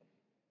no no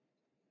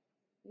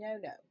no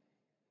no.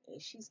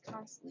 and she's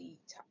constantly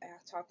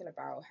talking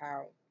about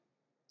how,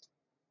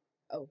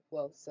 oh,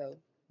 well, so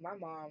my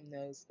mom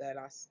knows that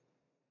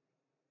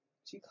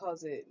she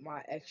calls it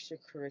my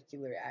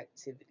extracurricular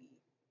activity.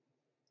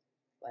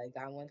 Like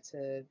I went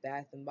to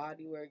Bath and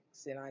Body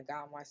Works and I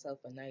got myself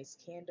a nice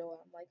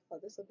candle. I'm like, oh,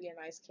 this will be a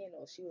nice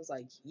candle. She was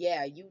like,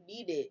 yeah, you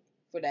need it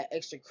for that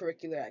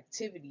extracurricular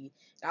activity.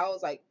 And I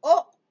was like,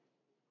 oh,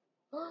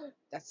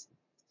 that's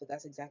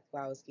exactly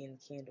why I was getting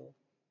the candle.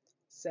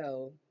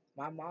 So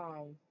my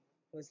mom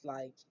was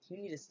like, you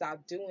need to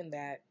stop doing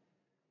that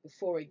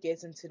before it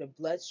gets into the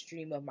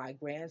bloodstream of my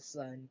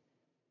grandson.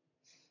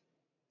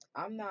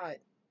 I'm not,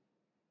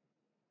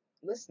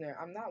 listener,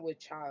 I'm not with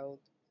child.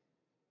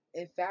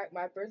 In fact,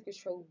 my birth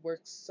control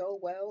works so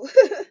well.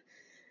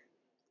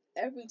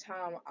 Every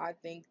time I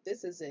think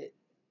this is it,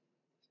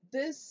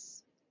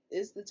 this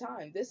is the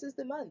time, this is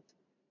the month.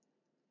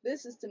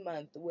 This is the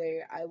month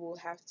where I will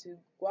have to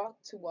walk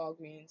to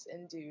Walgreens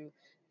and do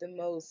the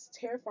most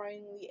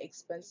terrifyingly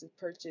expensive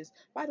purchase.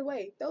 By the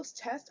way, those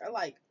tests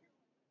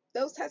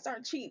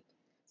aren't cheap.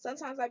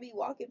 Sometimes I be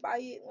walking by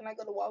it when I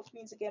go to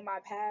Walgreens to get my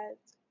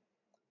pads.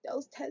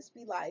 Those tests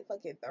be like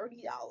fucking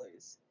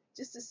 $30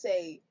 just to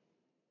say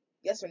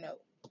yes or no.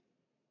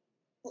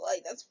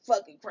 Like that's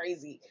fucking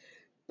crazy.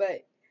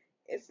 But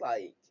it's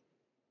like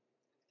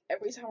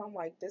every time I'm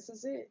like, this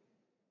is it.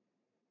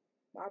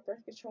 My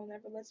birth control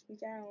never lets me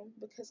down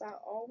because I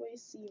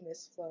always see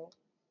Miss Flo.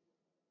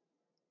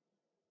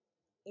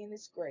 And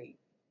it's great.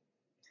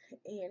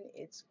 And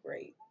it's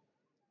great.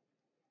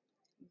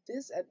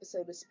 This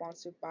episode is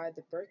sponsored by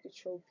the birth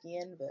control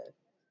Bienva.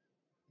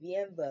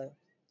 Bienva.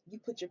 You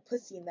put your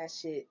pussy in that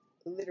shit,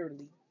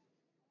 literally.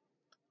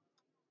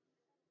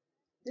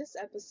 This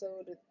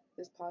episode,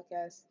 this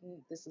podcast,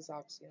 this is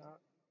obviously not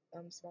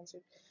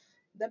sponsored.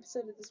 The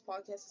episode of this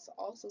podcast is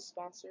also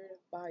sponsored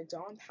by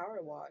Dawn Power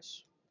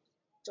Wash.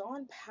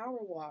 Dawn Power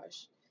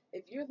Wash.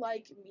 If you're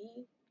like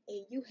me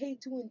and you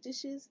hate doing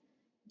dishes,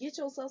 get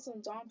yourself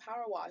some Dawn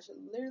Power Wash.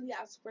 Literally,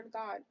 I swear to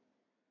God,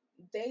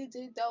 they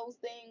did those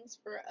things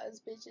for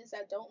us bitches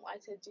that don't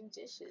like to do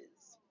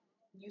dishes.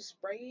 You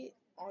spray it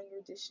on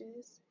your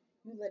dishes.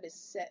 You let it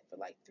set for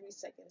like 3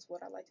 seconds.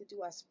 What I like to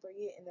do, I spray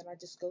it and then I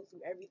just go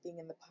through everything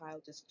in the pile,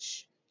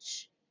 just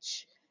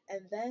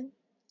and then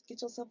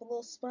get yourself a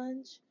little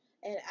sponge.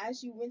 And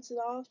as you rinse it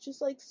off,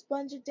 just like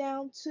sponge it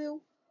down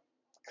too.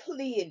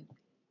 Clean,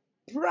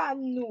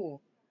 brand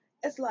new.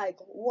 It's like,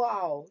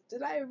 wow,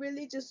 did I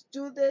really just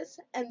do this?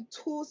 And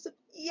tools?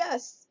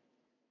 Yes,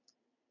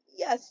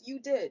 yes, you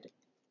did.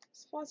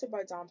 Sponsored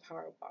by Dawn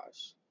Power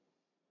Wash.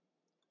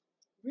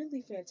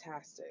 Really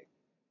fantastic.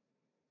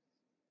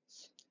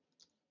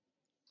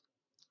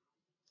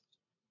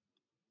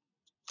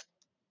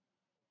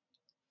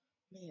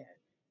 Man,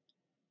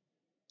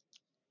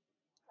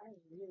 I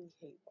really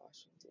hate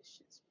washing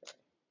dishes, but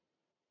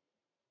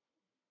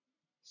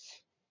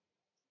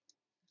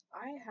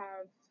I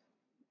have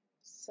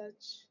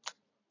such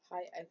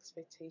high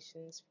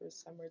expectations for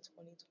summer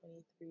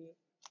 2023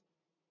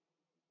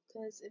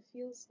 because it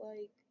feels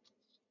like,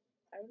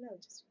 I don't know,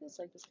 it just feels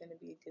like it's going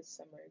to be a good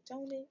summer,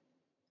 don't it?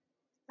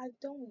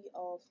 Don't we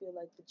all feel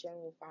like the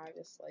general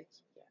vibe is like,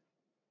 yeah,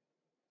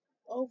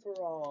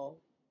 overall,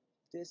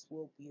 this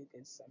will be a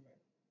good summer.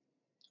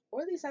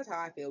 Or at least that's how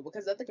I feel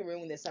because nothing can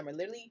ruin this summer.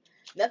 Literally,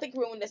 nothing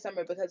can ruin this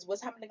summer because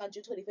what's happening on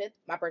June 25th?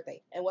 My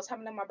birthday. And what's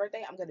happening on my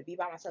birthday? I'm going to be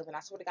by myself. And I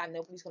swear to God,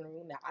 nobody's going to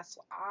ruin that.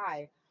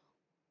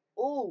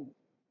 Ooh,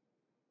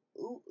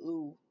 ooh,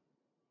 ooh,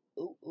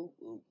 ooh, ooh,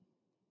 ooh.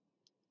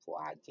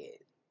 Before I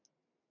get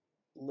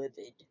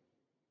livid,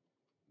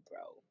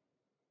 bro.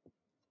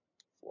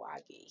 Before I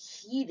get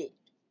heated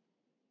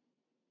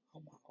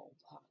on my own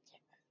podcast.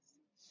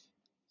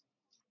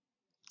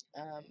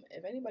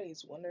 If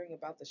anybody's wondering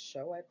about the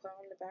show I put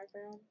on the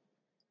background,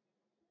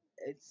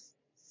 it's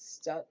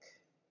stuck.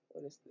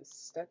 What is this?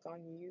 Stuck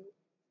on You.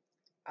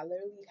 I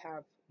literally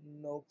have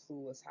no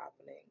clue what's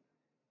happening.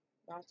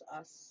 Not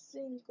a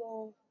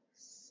single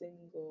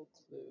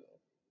clue.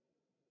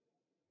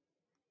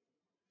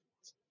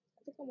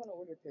 I think I want to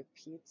order for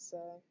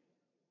pizza.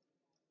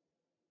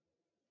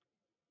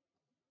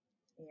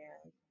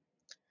 Yeah.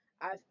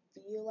 I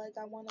feel like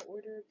I want to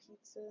order a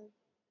pizza,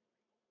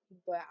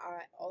 but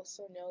I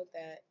also know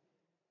that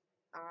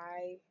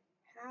I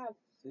have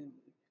food.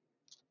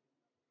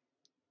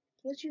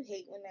 Don't you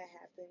hate when that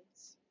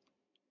happens?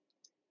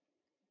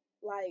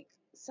 Like,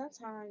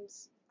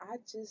 sometimes I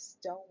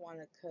just don't want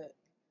to cook.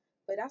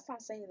 But that's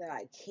not saying that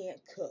I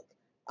can't cook.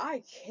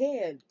 I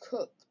can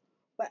cook,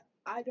 but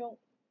I don't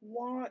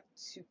want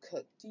to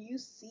cook. Do you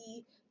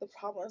see the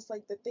problem? It's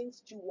like the things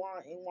that you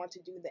want and want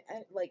to do.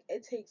 Like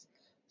it takes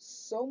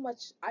so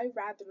much. I'd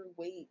rather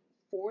wait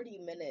 40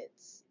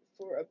 minutes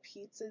for a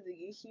pizza to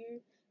get here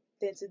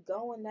than to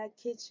go in that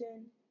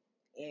kitchen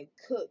and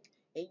cook.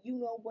 And you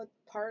know what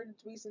part of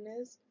the reason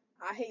is?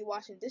 I hate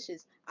washing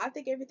dishes. I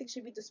think everything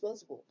should be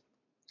disposable.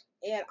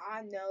 And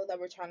I know that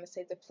we're trying to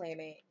save the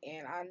planet,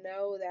 and I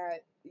know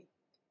that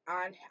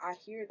I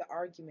hear the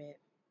argument.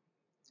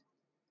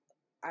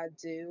 I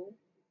do,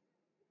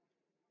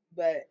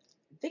 but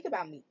think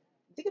about me.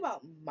 think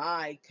about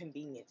my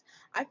convenience.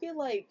 I feel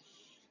like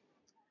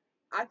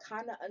I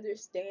kind of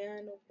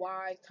understand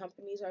why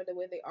companies are the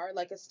way they are.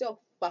 Like, it's still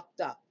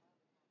fucked up,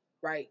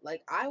 right?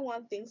 Like, I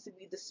want things to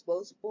be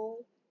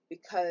disposable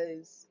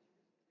because,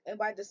 and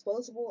by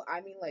disposable,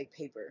 I mean like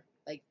paper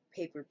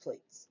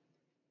plates,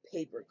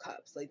 paper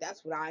cups. Like,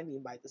 that's what I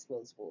mean by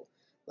disposable.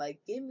 Like,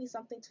 give me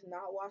something to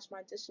not wash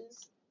my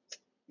dishes.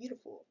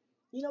 Beautiful.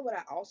 You know what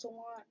I also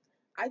want?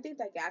 I think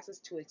that gas is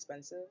too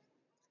expensive.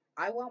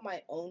 I want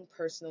my own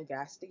personal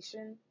gas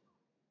station,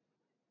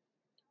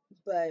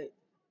 but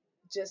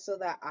just so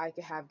that I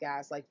could have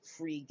gas, like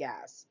free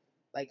gas.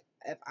 Like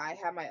if I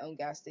had my own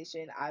gas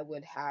station, I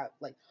would have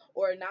like,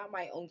 or not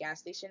my own gas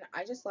station.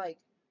 I just like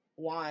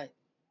want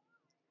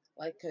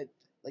like a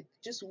like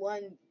just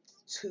one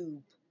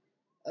tube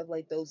of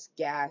like those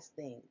gas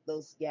thing,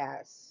 those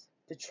gas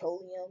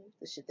petroleum,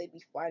 the shit they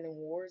be fighting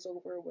wars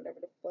over, whatever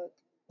the fuck.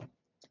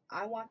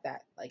 I want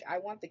that. Like I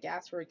want the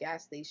gas for a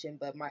gas station,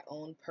 but my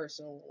own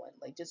personal one,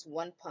 like just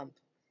one pump,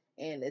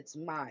 and it's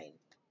mine,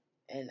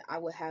 and I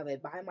would have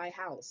it by my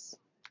house,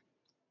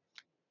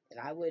 and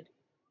I would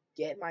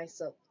get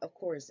myself, of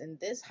course, in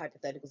this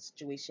hypothetical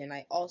situation,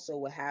 I also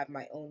would have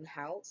my own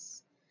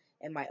house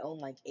and my own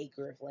like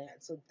acre of land.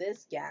 So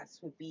this gas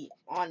would be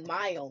on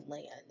my own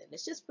land, and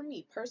it's just for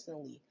me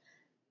personally.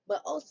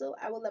 But also,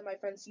 I would let my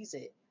friends use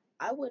it.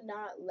 I would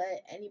not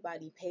let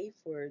anybody pay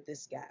for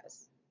this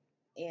gas.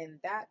 And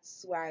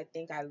that's why I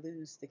think I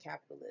lose the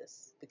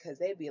capitalists because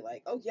they'd be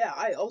like, oh, yeah,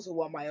 I also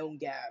want my own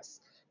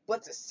gas.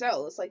 But to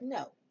sell, it's like,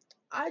 no,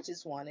 I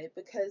just want it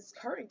because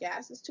current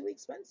gas is too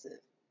expensive.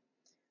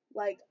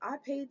 Like, I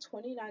paid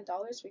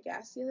 $29 for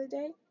gas the other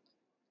day.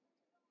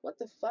 What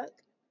the fuck?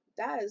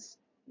 That is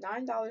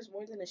 $9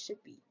 more than it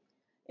should be.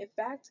 In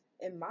fact,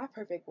 in my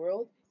perfect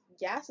world,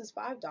 gas is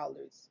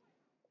 $5.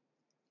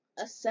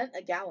 A cent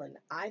a gallon,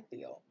 I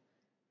feel.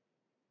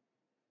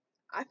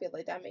 I feel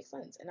like that makes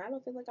sense. And I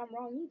don't feel like I'm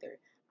wrong either.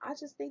 I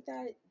just think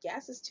that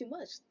gas is too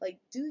much. Like,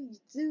 do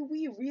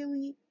you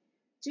really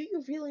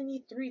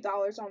need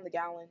 $3 on the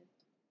gallon?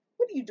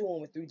 What are you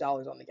doing with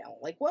 $3 on the gallon?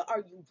 Like, what are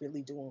you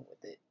really doing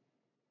with it?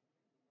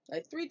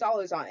 Like,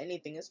 $3 on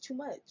anything is too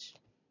much.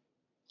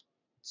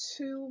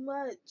 Too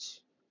much,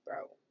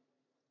 bro.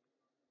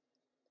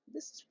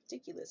 This is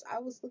ridiculous. I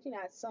was looking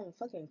at some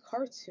fucking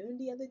cartoon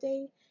the other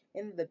day.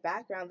 In the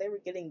background, they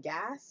were getting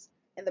gas,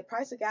 and the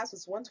price of gas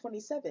was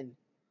 127.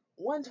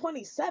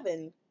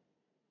 $127?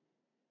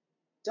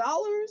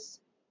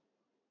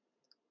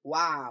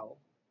 Wow.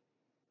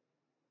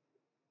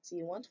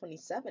 See,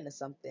 127 is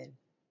something.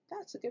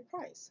 That's a good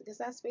price because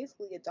that's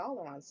basically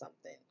 $1 on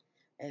something,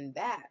 and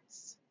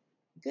that's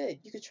good.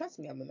 You can trust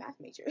me. I'm a math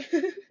major.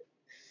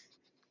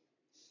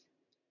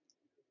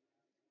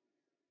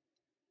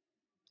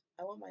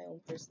 I want my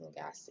own personal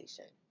gas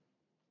station.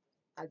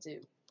 I do.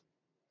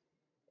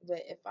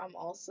 But if I'm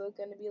also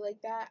gonna be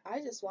like that,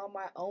 I just want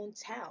my own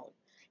town.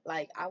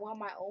 Like I want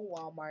my own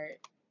Walmart,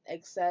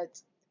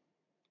 except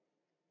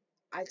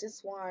I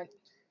just want.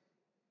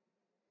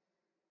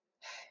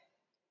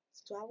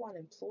 Do I want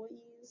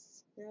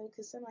employees? No,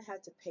 because then I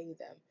have to pay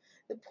them.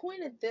 The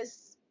point of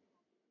this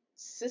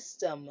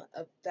system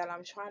of that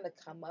I'm trying to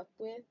come up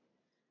with,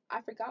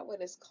 I forgot what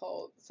it's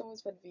called.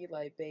 Someone's going to be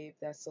like, "Babe,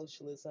 that's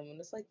socialism," and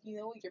it's like,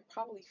 you're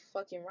probably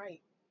fucking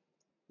right.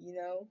 You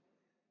know,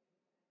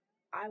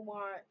 I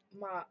want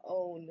my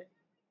own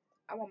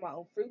I want my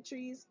own fruit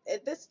trees.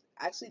 This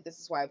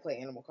is why I play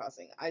Animal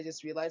Crossing. I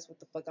just realized what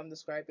the fuck I'm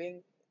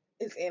describing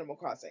is Animal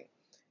Crossing.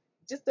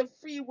 Just a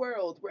free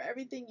world where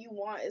everything you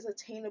want is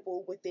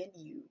attainable within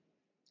you.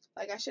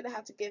 Like I shouldn't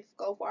have to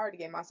go far to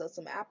get myself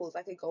some apples.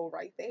 I could go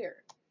right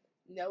there.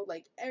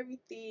 Like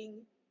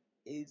everything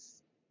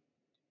is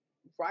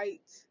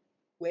right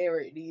where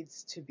it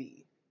needs to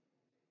be.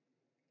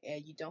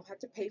 And you don't have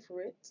to pay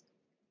for it.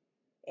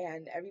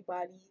 And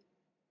everything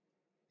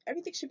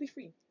should be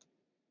free.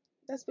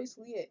 That's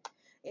basically it.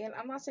 And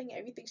I'm not saying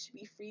everything should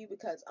be free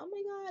because, oh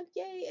my god,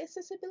 yay,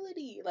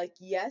 accessibility. Like,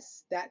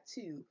 yes, that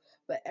too.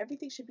 But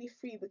everything should be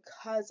free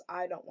because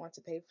I don't want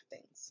to pay for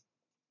things.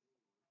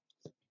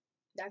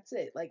 That's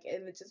it. Like,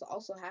 and it just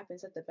also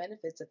happens that the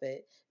benefits of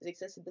it is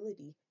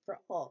accessibility for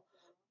all.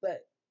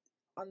 But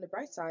on the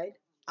bright side,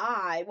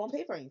 I won't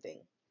pay for anything.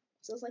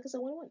 So it's like it's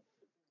a win win.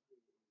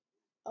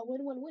 A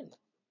win win win.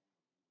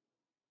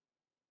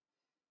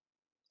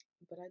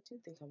 But I do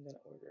think I'm going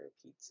to order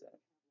a pizza.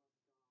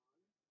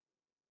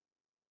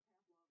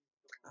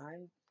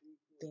 I'm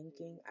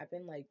thinking, I've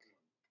been like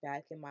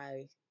back in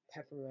my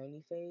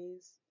pepperoni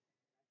phase.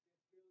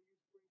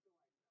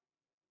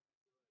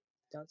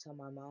 Don't tell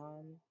my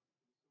mom.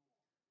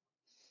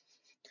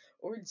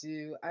 Or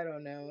do. I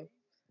don't know.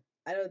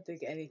 I don't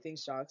think anything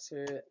shocks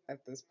her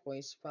at this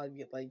point. She'd probably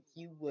be like,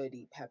 "You would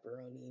eat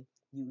pepperoni,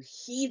 you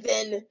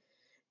heathen.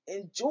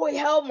 Enjoy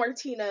hell,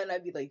 Martina." And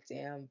I'd be like,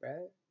 "Damn,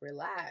 bro.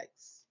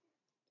 Relax.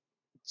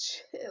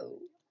 Chill."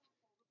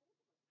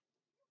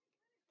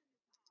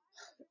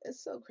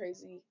 It's so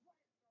crazy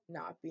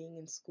not being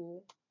in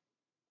school.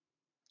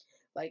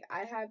 Like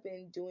I have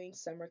been doing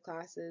summer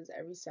classes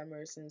every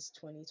summer since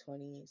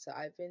 2020. So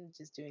I've been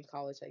just doing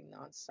college like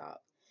nonstop.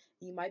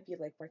 You might be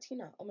like,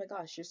 Martina, oh my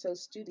gosh, you're so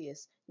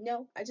studious.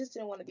 No, I just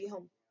didn't want to be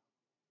home.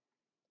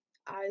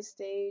 I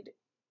stayed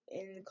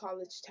in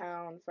college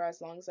town for as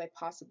long as I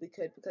possibly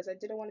could because I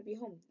didn't want to be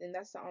home. And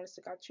that's the honest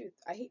to God truth.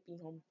 I hate being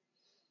home.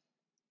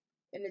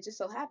 And it just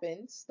so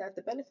happens that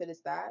the benefit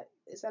is that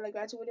I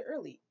graduated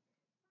early.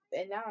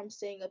 And now I'm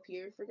staying up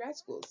here for grad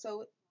school.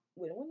 So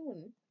win win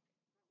win.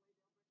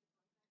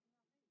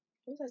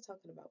 What was I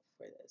talking about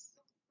before this?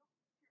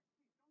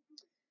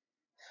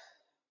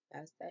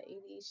 That's that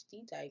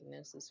ADHD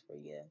diagnosis for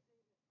you.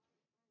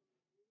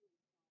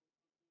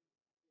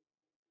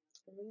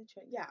 I'm really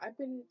trying. Yeah,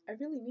 I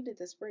really needed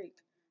this break.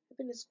 I've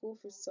been in school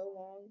for so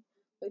long.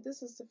 Like,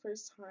 this is the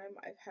first time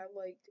I've had,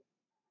 like,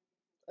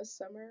 a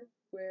summer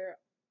where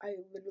I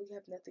literally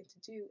have nothing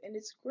to do. And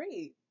it's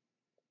great.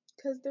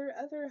 Because there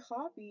are other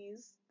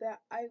hobbies that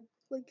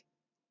like,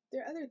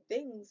 there are other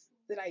things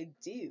that I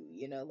do,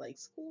 like,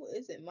 school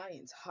isn't my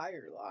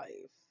entire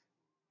life.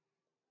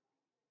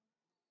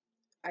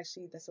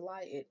 Actually, that's a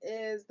lie. It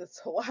is. That's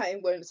why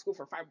I'm going to school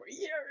for 5 more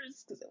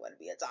years because I want to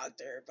be a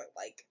doctor. But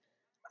like,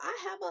 I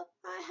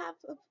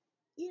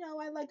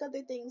like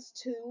other things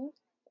too,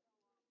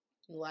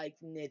 like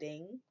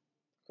knitting,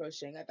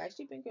 crocheting. I've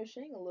actually been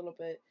crocheting a little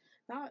bit,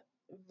 not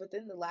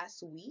within the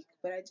last week,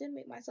 but I did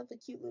make myself a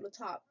cute little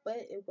top. But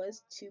it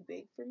was too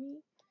big for me,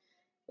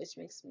 which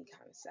makes me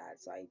kind of sad.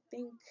 So I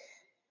think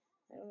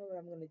I don't know what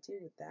I'm gonna do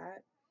with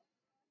that.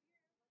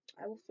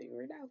 I will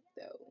figure it out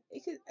though.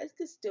 It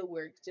could still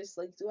work. Just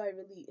like, do I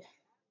really?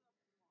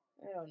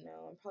 I don't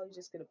know. I'm probably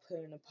just gonna put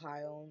it in a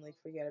pile and like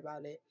forget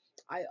about it.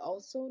 I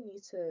also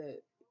need to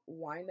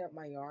wind up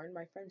my yarn.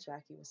 My friend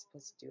Jackie was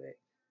supposed to do it.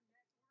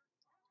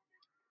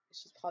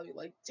 She's probably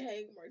like,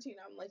 "Dang,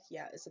 Martina." I'm like,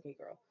 "Yeah, it's okay,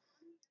 girl."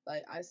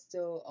 Like, I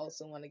still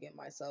also want to get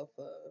myself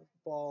a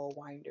ball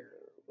winder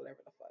or whatever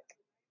the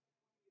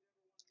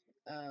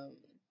fuck. Um,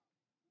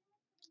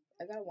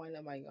 I gotta wind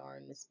up my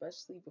yarn,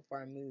 especially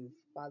before I move.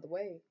 By the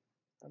way,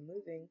 I'm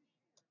moving.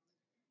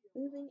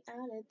 Moving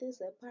out of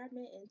this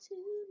apartment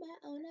into my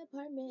own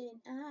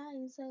apartment. I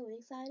am so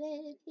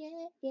excited.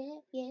 Yeah, yeah,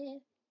 yeah.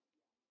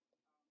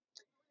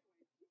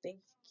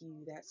 Thank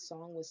you. That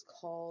song was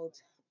called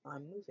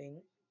I'm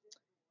Moving.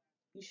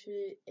 You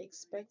should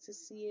expect to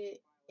see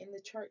it in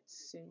the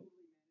charts soon.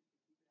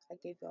 I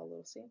gave y'all a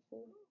little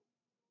sample.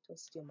 Don't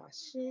steal my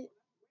shit.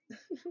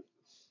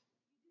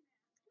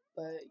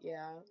 But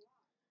yeah,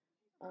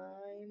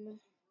 I'm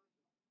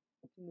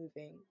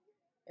moving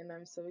and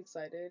I'm so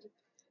excited.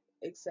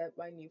 Except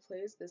my new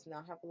place does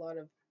not have a lot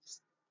of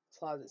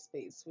closet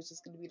space, which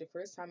is going to be the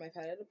first time I've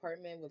had an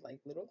apartment with like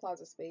little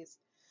closet space.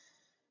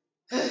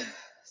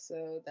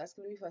 So that's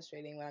going to be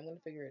frustrating, but I'm going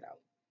to figure it out.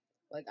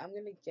 Like, I'm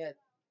going to get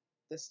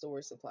the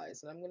store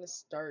supplies, and I'm gonna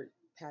start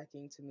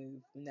packing to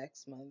move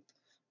next month.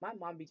 My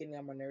mom be getting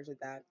on my nerves with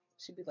that.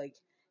 She'd be like,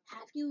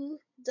 "Have you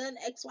done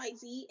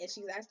XYZ?" And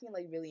she's asking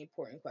like really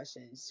important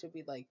questions. She'll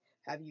be like,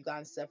 "Have you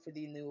gotten stuff for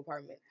the new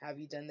apartment? Have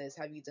you done this?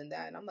 Have you done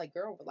that?" And I'm like,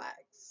 "Girl,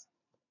 relax.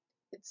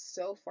 It's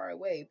so far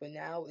away, but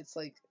now it's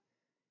like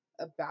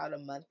about a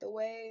month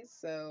away,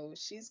 so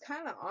she's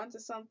kind of onto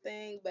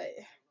something." But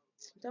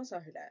don't tell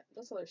her that.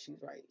 Don't tell her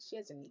she's right. She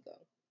has an ego.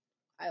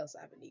 I also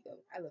have an ego.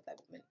 I love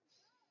that woman.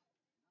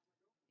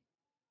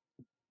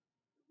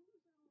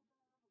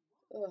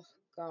 Oh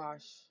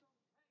gosh.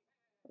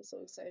 I'm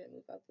so excited to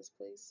move out this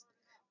place.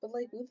 But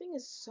like, moving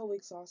is so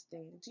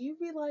exhausting. Do you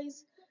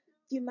realize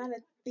the amount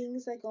of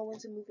things that go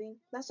into moving?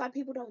 That's why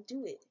people don't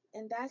do it.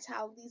 And that's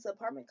how these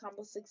apartment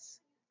complexes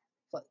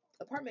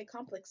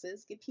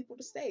get people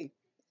to stay.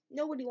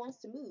 Nobody wants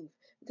to move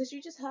because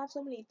you just have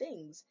so many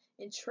things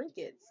and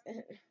trinkets.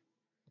 And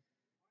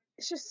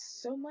it's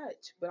just so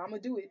much. But I'm gonna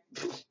do it.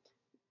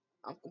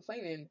 I'm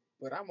complaining,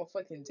 but I'm gonna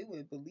fucking do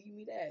it. Believe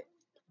me that.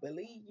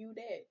 Believe you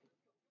that.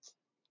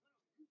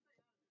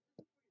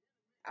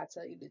 I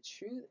tell you the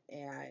truth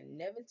and I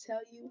never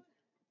tell you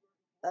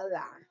a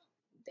lie.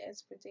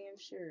 That's for damn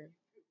sure.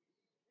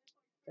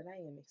 But I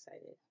am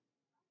excited.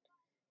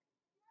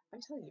 I'm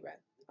telling you, right?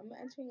 I'm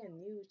entering a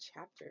new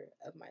chapter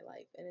of my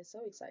life, and it's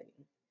so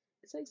exciting.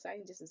 It's so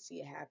exciting just to see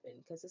it happen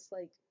because it's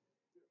like,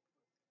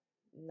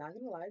 not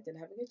gonna lie, I didn't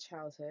have a good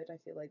childhood. I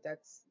feel like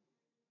that's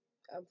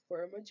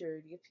for a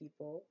majority of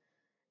people.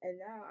 And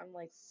now I'm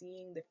like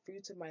seeing the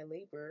fruits of my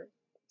labor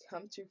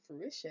come to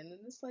fruition, and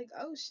it's like,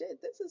 oh shit,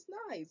 this is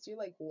nice. You're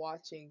like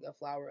watching a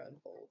flower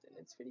unfold, and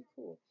it's pretty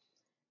cool.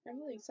 I'm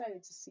really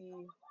excited to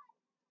see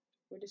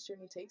where this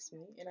journey takes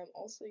me. And I'm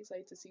also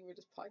excited to see where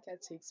this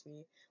podcast takes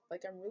me.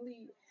 Like, I'm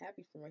really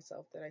happy for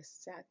myself that I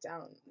sat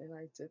down and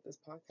I did this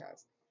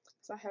podcast.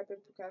 Because I have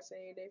been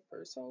procrastinating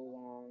for so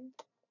long.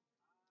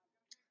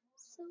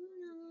 So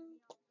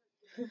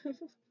long.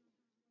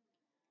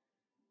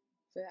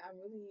 But I'm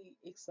really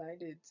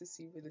excited to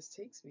see where this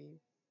takes me.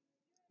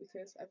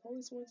 Because I've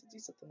always wanted to do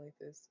something like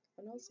this.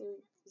 And also,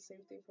 the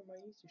same thing for my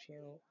YouTube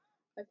channel.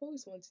 I've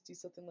always wanted to do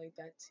something like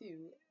that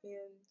too.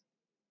 And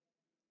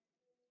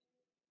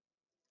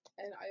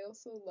And I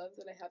also love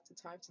that I have the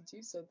time to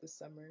do so this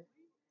summer.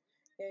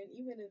 And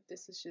even if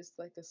this is just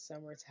like a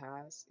summer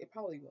task, it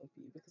probably won't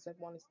be because I've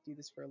wanted to do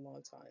this for a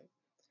long time.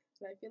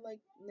 And I feel like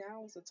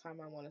now is the time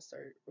I want to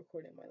start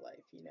recording my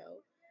life, you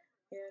know?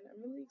 And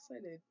I'm really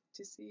excited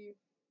to see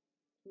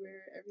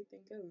where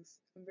everything goes.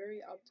 I'm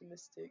very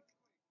optimistic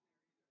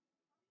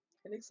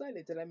and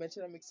excited. Did I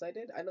mention I'm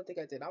excited? I don't think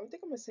I did. I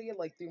think I'm gonna say it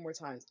like 3 more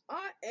times.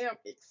 I am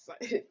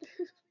excited.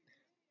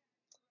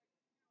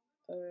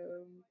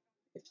 um,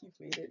 if you've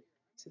made it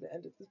to the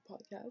end of this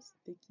podcast,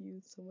 thank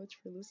you so much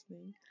for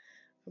listening.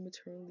 I'm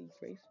eternally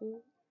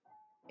grateful,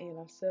 and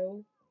I'm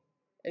so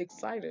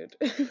excited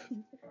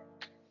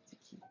to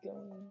keep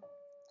going.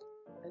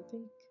 I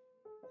think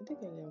I think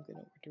I am gonna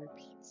order a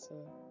pizza.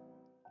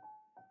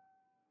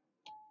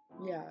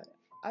 Yeah,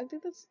 I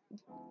think that's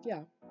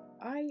yeah.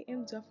 I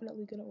am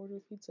definitely gonna order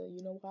a pizza.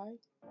 You know why?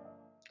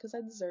 Because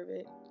I deserve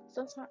it.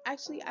 Sometimes,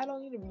 actually, I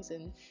don't need a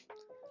reason.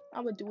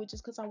 I'm gonna do it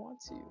just because I want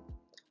to.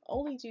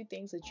 Only do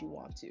things that you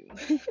want to.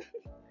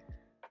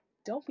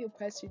 Don't feel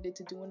pressured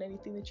into doing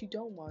anything that you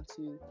don't want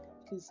to.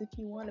 Because if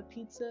you want a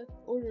pizza,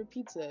 order a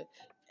pizza.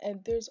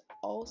 And there's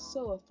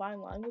also a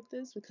fine line with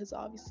this because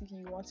obviously, if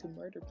you want to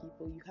murder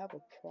people, you have a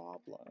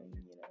problem,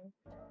 you know?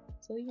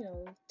 So,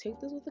 take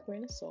this with a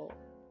grain of salt.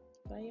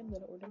 But I am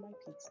gonna order my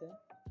pizza.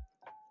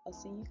 I'll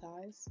see you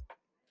guys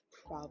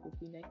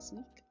probably next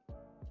week.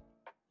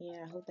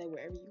 And I hope that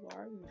wherever you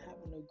are, you're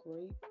having a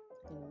great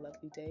and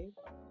lovely day.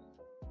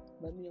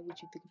 Let me know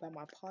what you think about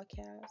my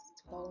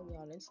podcast. Follow me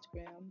on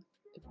Instagram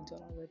if you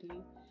don't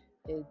already.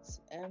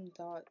 It's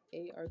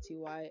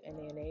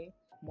m.artynana,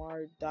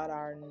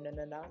 mar.r.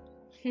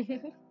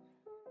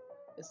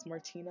 It's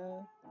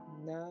Martina,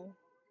 na,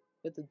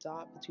 with a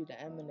dot between the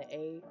M and the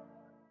A.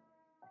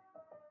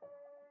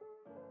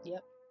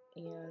 Yep.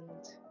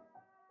 And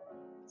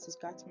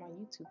subscribe to my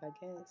YouTube, I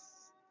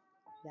guess.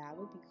 That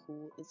would be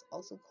cool. It's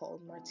also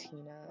called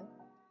Martina.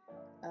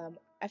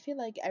 I feel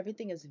like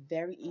everything is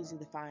very easy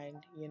to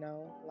find,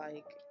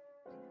 like,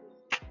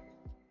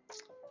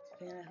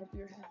 and I hope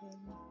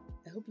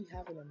you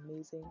have an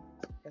amazing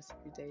rest of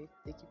your day.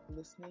 Thank you for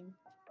listening.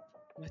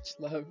 Much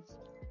love.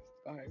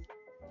 Bye.